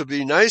sure to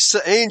be nice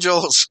to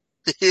angels.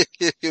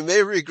 You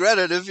may regret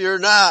it if you're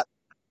not.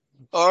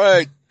 All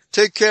right.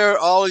 Take care,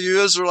 all of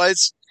you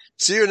Israelites.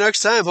 See you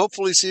next time.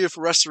 Hopefully see you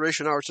for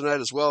Restoration Hour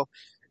tonight as well.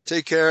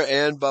 Take care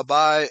and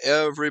bye-bye,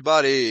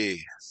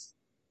 everybody.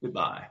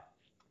 Goodbye.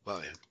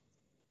 Bye.